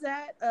the dreads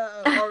at,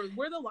 or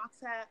where are the locks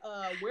at,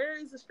 where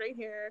is the straight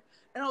hair?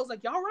 And I was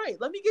like, y'all right,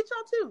 let me get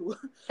y'all too.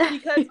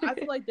 Because I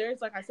feel like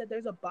there's, like I said,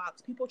 there's a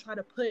box. People try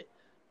to put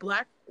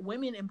Black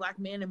women and Black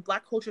men and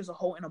Black culture as a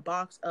whole in a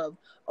box of,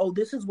 oh,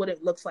 this is what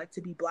it looks like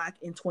to be Black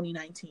in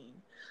 2019.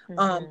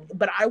 Mm-hmm.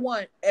 But I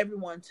want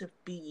everyone to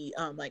be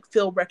like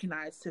feel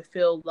recognized, to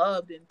feel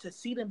loved, and to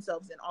see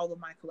themselves in all of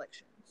my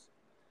collections.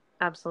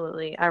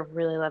 Absolutely. I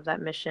really love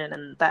that mission,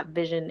 and that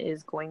vision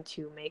is going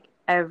to make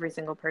every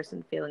single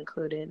person feel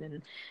included.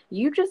 And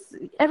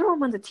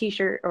everyone wants a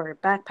t-shirt or a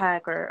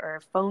backpack or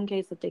a phone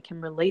case that they can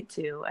relate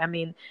to. I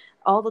mean,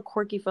 all the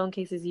quirky phone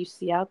cases you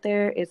see out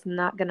there, it's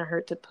not going to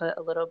hurt to put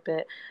a little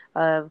bit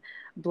of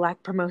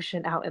Black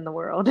promotion out in the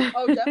world.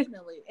 Oh,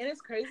 definitely. And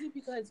it's crazy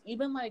because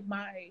even like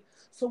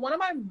one of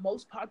my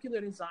most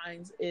popular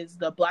designs is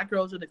the Black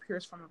girls are the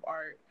purest form of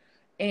art.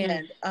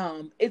 Mm.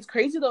 And it's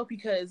crazy though,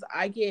 because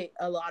I get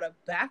a lot of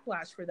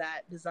backlash for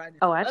that design as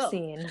Oh, I've well.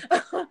 seen.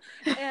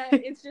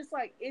 And it's just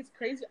like, it's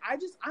crazy.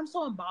 I'm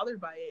so unbothered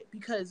by it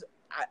because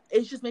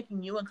it's just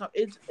making you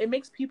uncomfortable. It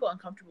makes people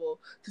uncomfortable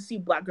to see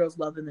Black girls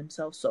loving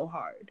themselves so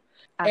hard.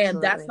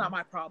 And that's Absolutely. not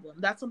my problem.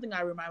 That's something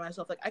I remind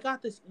myself. Like, I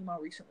got this email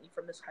recently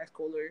from this high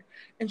schooler,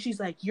 and she's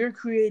like, you're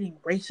creating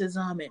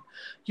racism and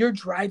you're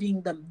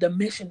driving the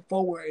mission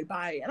forward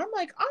by it. And I'm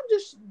like, I'm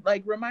just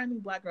like reminding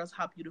Black girls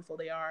how beautiful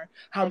they are,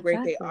 how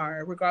great they Exactly.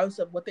 are, regardless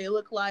of what they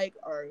look like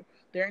or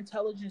their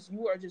intelligence.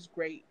 You are just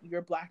great.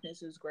 Your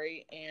Blackness is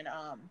great. And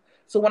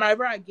so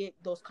whenever I get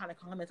those kind of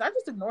comments, I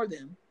just ignore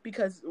them,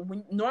 because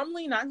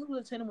normally 9 times out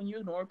of 10, when you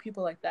ignore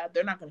people like that,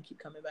 they're not going to keep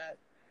coming back,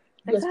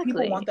 because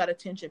people want Exactly. that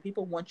attention.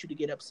 People want you to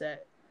get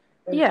upset.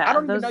 And I Yeah,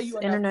 don't even know those you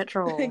enough. internet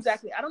trolls.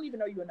 Exactly. I don't even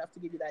know you enough to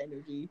give you that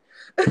energy.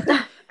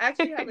 I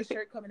actually have a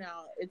shirt coming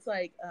out. It's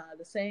like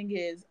the saying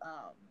is,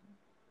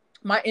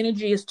 my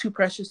energy is too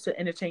precious to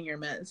entertain your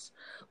mess.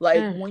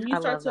 Like, when you I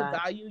start love to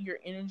that. value your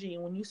energy,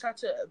 and when you start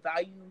to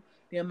value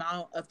the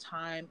amount of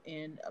time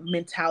and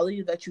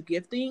mentality that you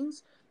give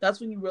things, that's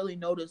when you really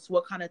notice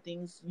what kind of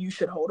things you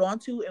should hold on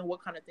to and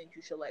what kind of things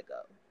you should let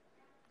go.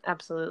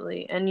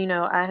 Absolutely. And, you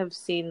know, I have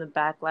seen the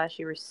backlash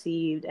you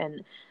received.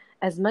 And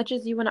as much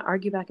as you want to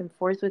argue back and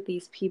forth with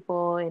these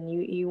people and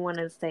you want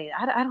to say,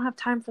 I don't have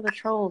time for the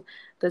trolls,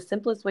 the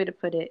simplest way to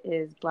put it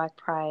is Black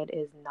pride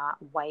is not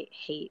white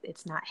hate.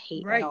 It's not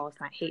hate at Right. all. It's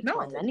not hate No,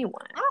 towards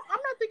anyone. I'm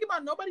not thinking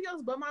about nobody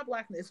else but my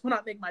Blackness when I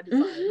make my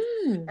designs.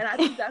 Mm-hmm. And I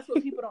think that's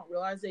what people don't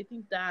realize. They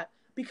think that,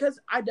 because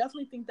I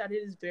definitely think that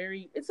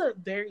it's a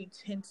very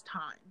tense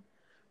time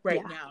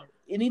right Yeah, now.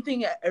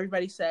 Anything that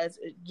everybody says,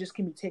 it just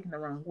can be taken the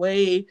wrong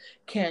way,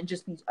 can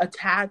just be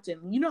attacked.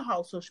 And you know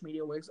how social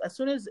media works. As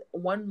soon as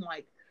one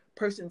like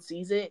person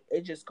sees it,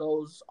 it just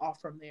goes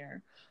off from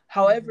there.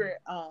 However,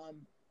 mm-hmm.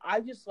 I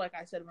just, like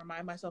I said,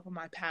 remind myself of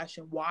my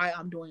passion, why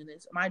I'm doing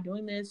this. Am I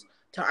doing this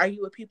to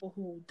argue with people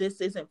who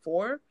this isn't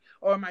for?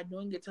 Or am I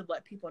doing it to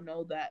let people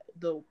know that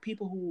the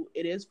people who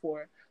it is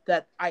for,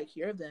 that I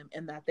hear them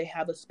and that they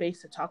have a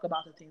space to talk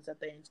about the things that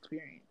they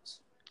experience?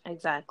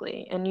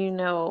 Exactly. And you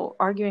know,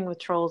 arguing with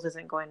trolls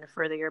isn't going to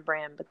further your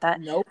brand, but that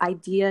Nope.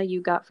 idea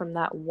you got from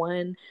that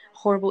one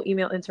horrible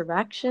email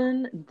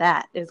interaction,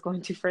 that is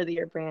going to further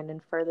your brand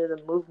and further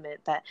the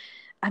movement. That,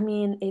 I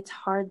mean, it's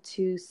hard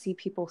to see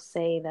people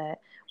say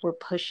that we're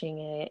pushing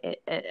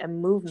a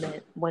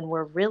movement when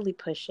we're really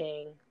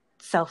pushing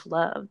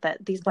self-love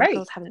that these Black Right.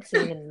 girls haven't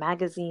seen in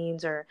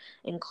magazines or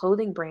in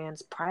clothing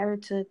brands prior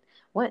to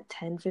what,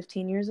 10,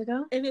 15 years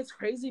ago? And it's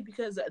crazy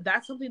because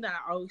that's something that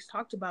I always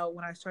talked about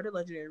when I started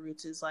Legendary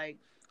Roots, is like,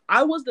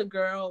 I was the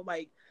girl,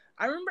 like,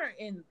 I remember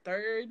in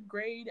 3rd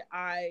grade,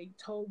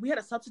 we had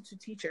a substitute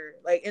teacher,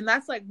 like, and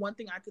that's like one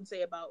thing I can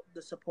say about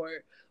the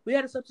support. We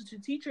had a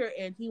substitute teacher,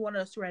 and he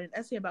wanted us to write an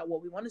essay about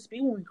what we wanted to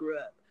be when we grew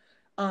up.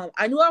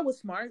 I knew I was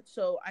smart,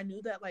 so I knew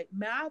that like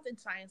math and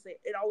science,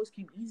 it always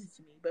came easy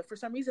to me. But for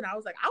some reason, I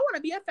was like, I want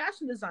to be a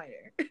fashion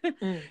designer.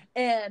 Mm.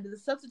 And the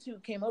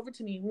substitute came over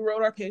to me. We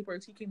wrote our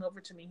papers. He came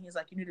over to me. He's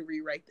like, you need to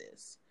rewrite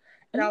this.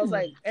 And I was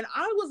like, and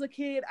I was a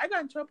kid. I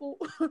got in trouble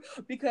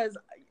because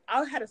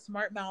I had a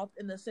smart mouth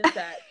in the sense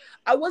that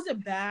I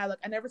wasn't bad. Like,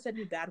 I never said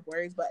any bad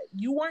words, but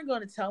you weren't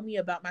going to tell me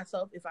about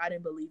myself if I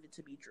didn't believe it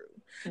to be true.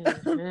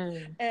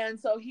 And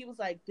so he was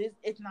like, this,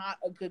 it's not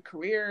a good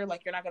career.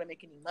 Like, you're not going to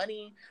make any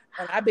money.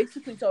 And I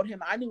basically told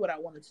him I knew what I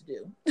wanted to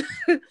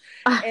do.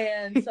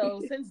 And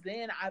so since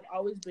then, I've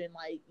always been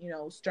like, you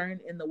know, stern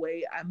in the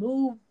way I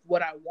move,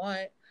 what I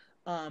want.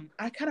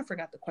 I kind of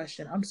forgot the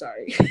question. I'm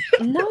sorry.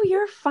 No,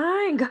 you're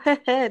fine. Go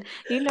ahead.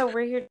 You know,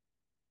 we're here.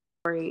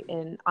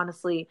 And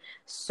honestly,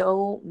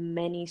 so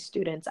many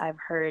students I've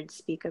heard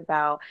speak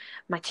about,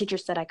 my teacher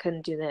said I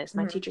couldn't do this.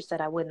 My teacher said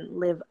I wouldn't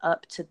live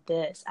up to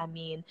this. I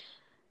mean,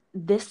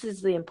 this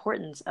is the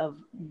importance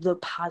of the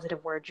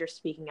positive words you're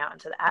speaking out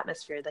into the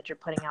atmosphere, that you're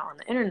putting out on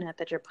the internet,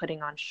 that you're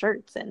putting on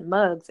shirts and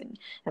mugs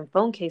and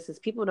phone cases.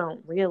 People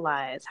don't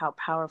realize how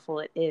powerful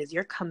it is.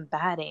 You're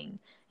combating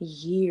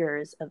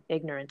years of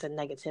ignorance and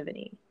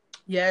negativity.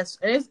 Yes,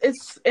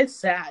 it's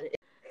sad.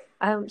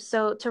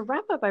 So to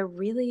wrap up, I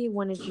really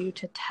wanted you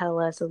to tell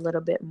us a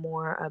little bit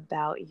more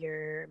about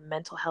your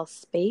mental health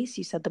space.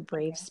 You said the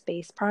Brave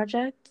Space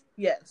Project.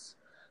 Yes.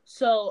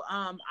 So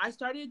I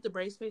started the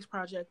Brave Space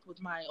Project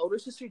with my older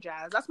sister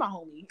Jazz. That's my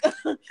homie.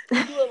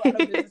 We do a lot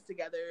of business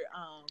together.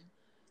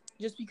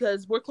 Just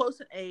because we're close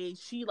in age,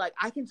 she like,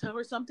 I can tell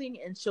her something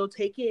and she'll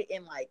take it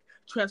and like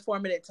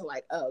transform it into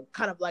like a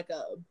kind of like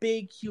a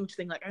big, huge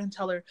thing. Like I can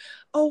tell her,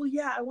 oh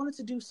yeah, I wanted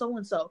to do so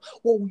and so.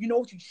 Well, you know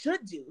what you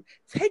should do?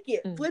 Take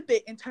it, flip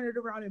it, and turn it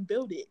around and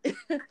build it.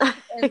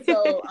 And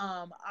so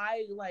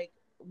I like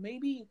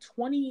maybe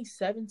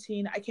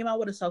 2017, I came out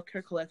with a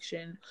self-care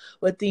collection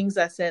with things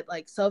that said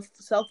like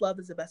self-love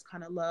is the best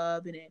kind of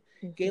love, and it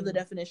gave the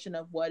definition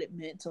of what it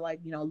meant to like,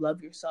 you know,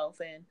 love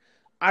yourself. And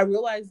I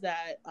realized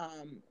that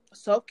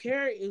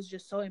self-care is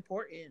just so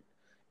important,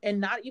 and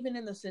not even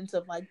in the sense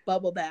of like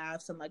bubble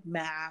baths and like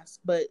masks,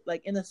 but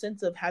like in the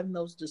sense of having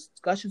those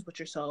discussions with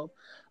yourself,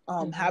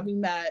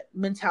 having that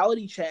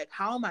mentality check.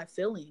 How am I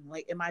feeling?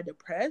 Like, am I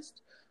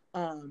depressed?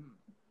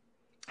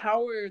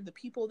 How are the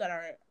people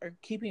that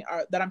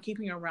that I'm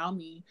keeping around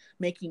me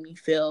making me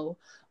feel?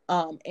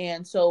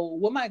 And so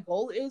what my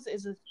goal is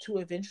to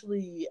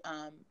eventually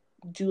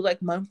do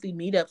like monthly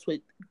meetups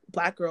with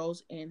Black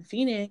girls in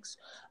Phoenix,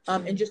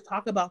 and just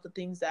talk about the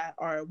things that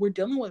we're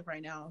dealing with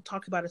right now.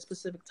 Talk about a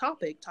specific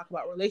topic, talk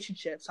about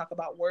relationships, talk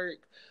about work.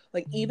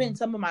 Like even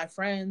some of my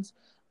friends,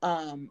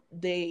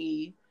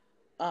 they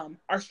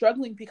are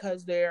struggling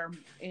because they're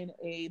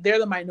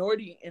the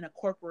minority in a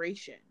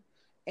corporation,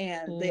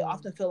 and they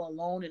often feel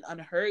alone and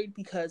unheard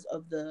because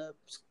of the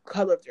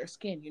color of their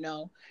skin, you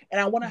know. And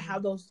I want to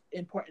have those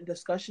important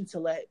discussions to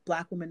let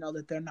Black women know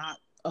that they're not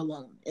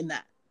alone in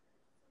that.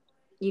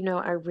 You know,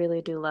 I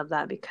really do love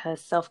that, because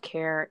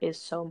self-care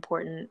is so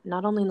important,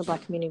 not only in the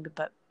Black community,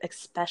 but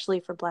especially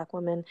for Black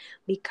women,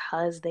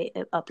 because they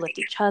uplift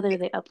each other,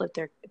 they uplift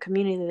their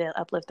community, they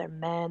uplift their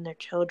men, their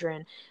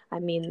children. I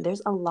mean,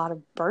 there's a lot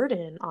of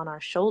burden on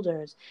our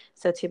shoulders.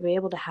 So to be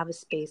able to have a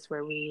space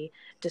where we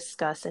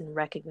discuss and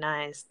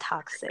recognize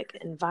toxic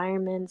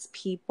environments,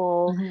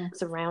 people,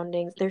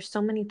 surroundings, there's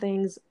so many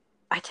things.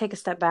 I take a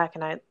step back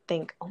and I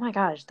think, oh my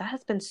gosh, that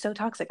has been so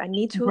toxic. I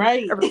need to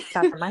erase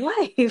that from my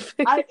life.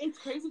 It's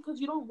crazy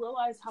because you don't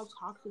realize how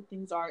toxic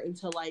things are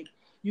until like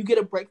you get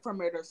a break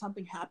from it or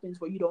something happens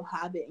where you don't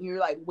have it and you're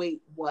like,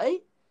 wait,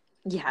 what?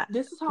 Yeah.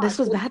 This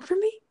was bad for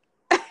me?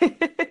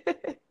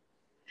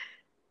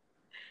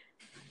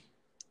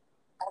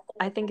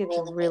 I think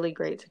it's really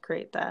great to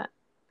create that.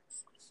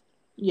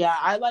 Yeah,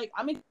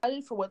 I'm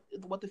excited for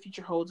what the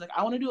future holds. Like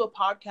I want to do a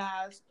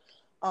podcast.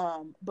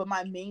 But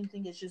my main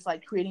thing is just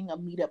like creating a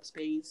meetup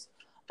space,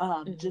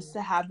 just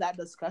to have that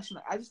discussion.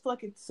 Like, I just feel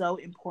like it's so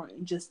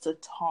important just to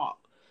talk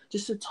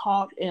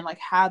and like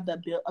have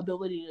the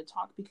ability to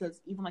talk, because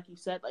even like you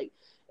said, like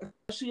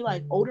especially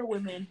like older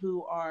women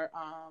who are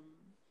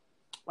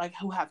like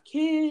who have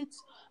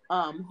kids,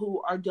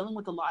 who are dealing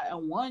with a lot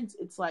at once,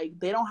 it's like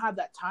they don't have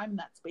that time,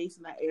 that space,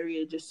 in that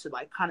area just to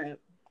like kind of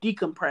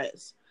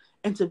decompress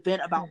and to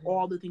vent about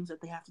all the things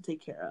that they have to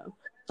take care of.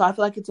 So I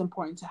feel like it's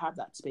important to have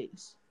that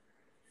space.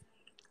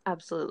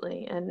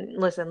 Absolutely. And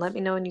listen, let me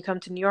know when you come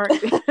to New York,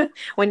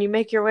 when you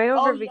make your way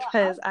over,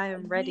 because I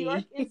am ready. New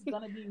York is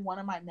going to be one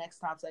of my next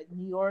stops, like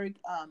New York,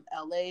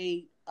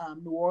 LA,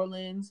 New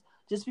Orleans,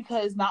 just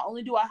because not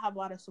only do I have a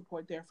lot of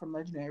support there from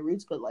Legendary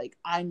Roots, but like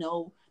I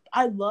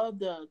love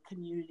the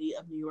community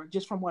of New York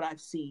just from what I've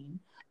seen.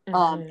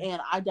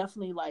 And I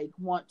definitely like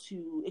want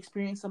to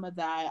experience some of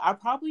that. I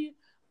probably,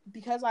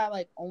 because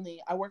I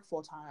work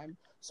full time,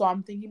 so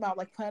I'm thinking about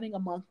like planning a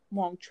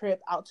month-long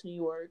trip out to New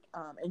York,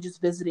 and just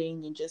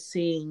visiting and just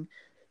seeing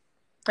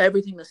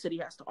everything the city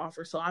has to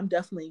offer. So I'm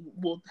definitely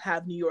will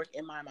have New York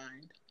in my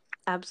mind.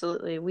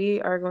 Absolutely. We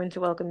are going to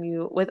welcome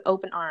you with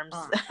open arms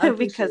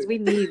because we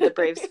need the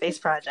Brave Space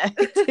Project.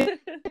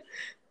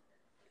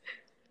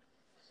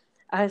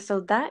 So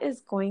that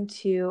is going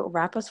to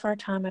wrap us for our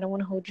time. I don't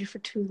want to hold you for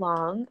too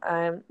long.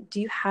 Do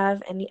you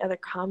have any other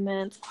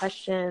comments,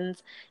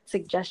 questions,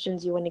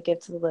 suggestions you want to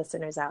give to the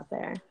listeners out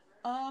there?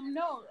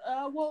 No.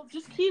 Well,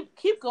 just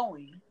keep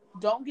going.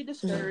 Don't get Mm.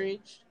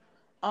 discouraged.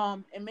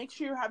 And make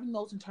sure you're having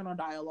those internal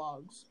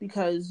dialogues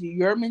because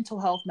your mental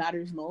health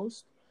matters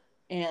most.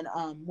 And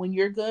when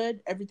you're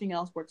good, everything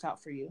else works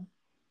out for you.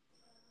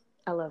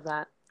 I love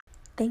that.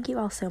 Thank you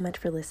all so much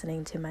for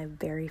listening to my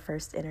very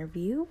first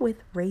interview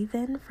with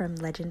Raven from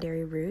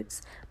Legendary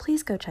Rootz.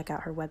 Please go check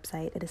out her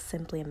website. It is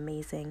simply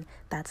amazing.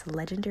 That's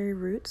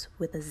legendaryroots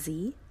with a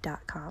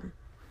Z.com.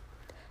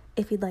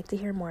 If you'd like to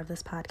hear more of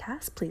this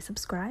podcast, please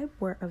subscribe.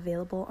 We're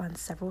available on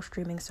several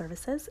streaming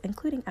services,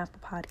 including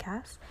Apple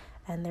Podcasts,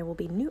 and there will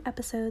be new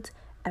episodes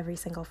every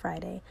single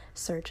Friday.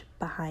 Search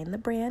Behind the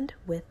Brand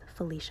with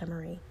Felicia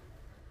Marie.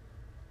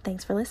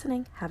 Thanks for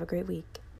listening. Have a great week.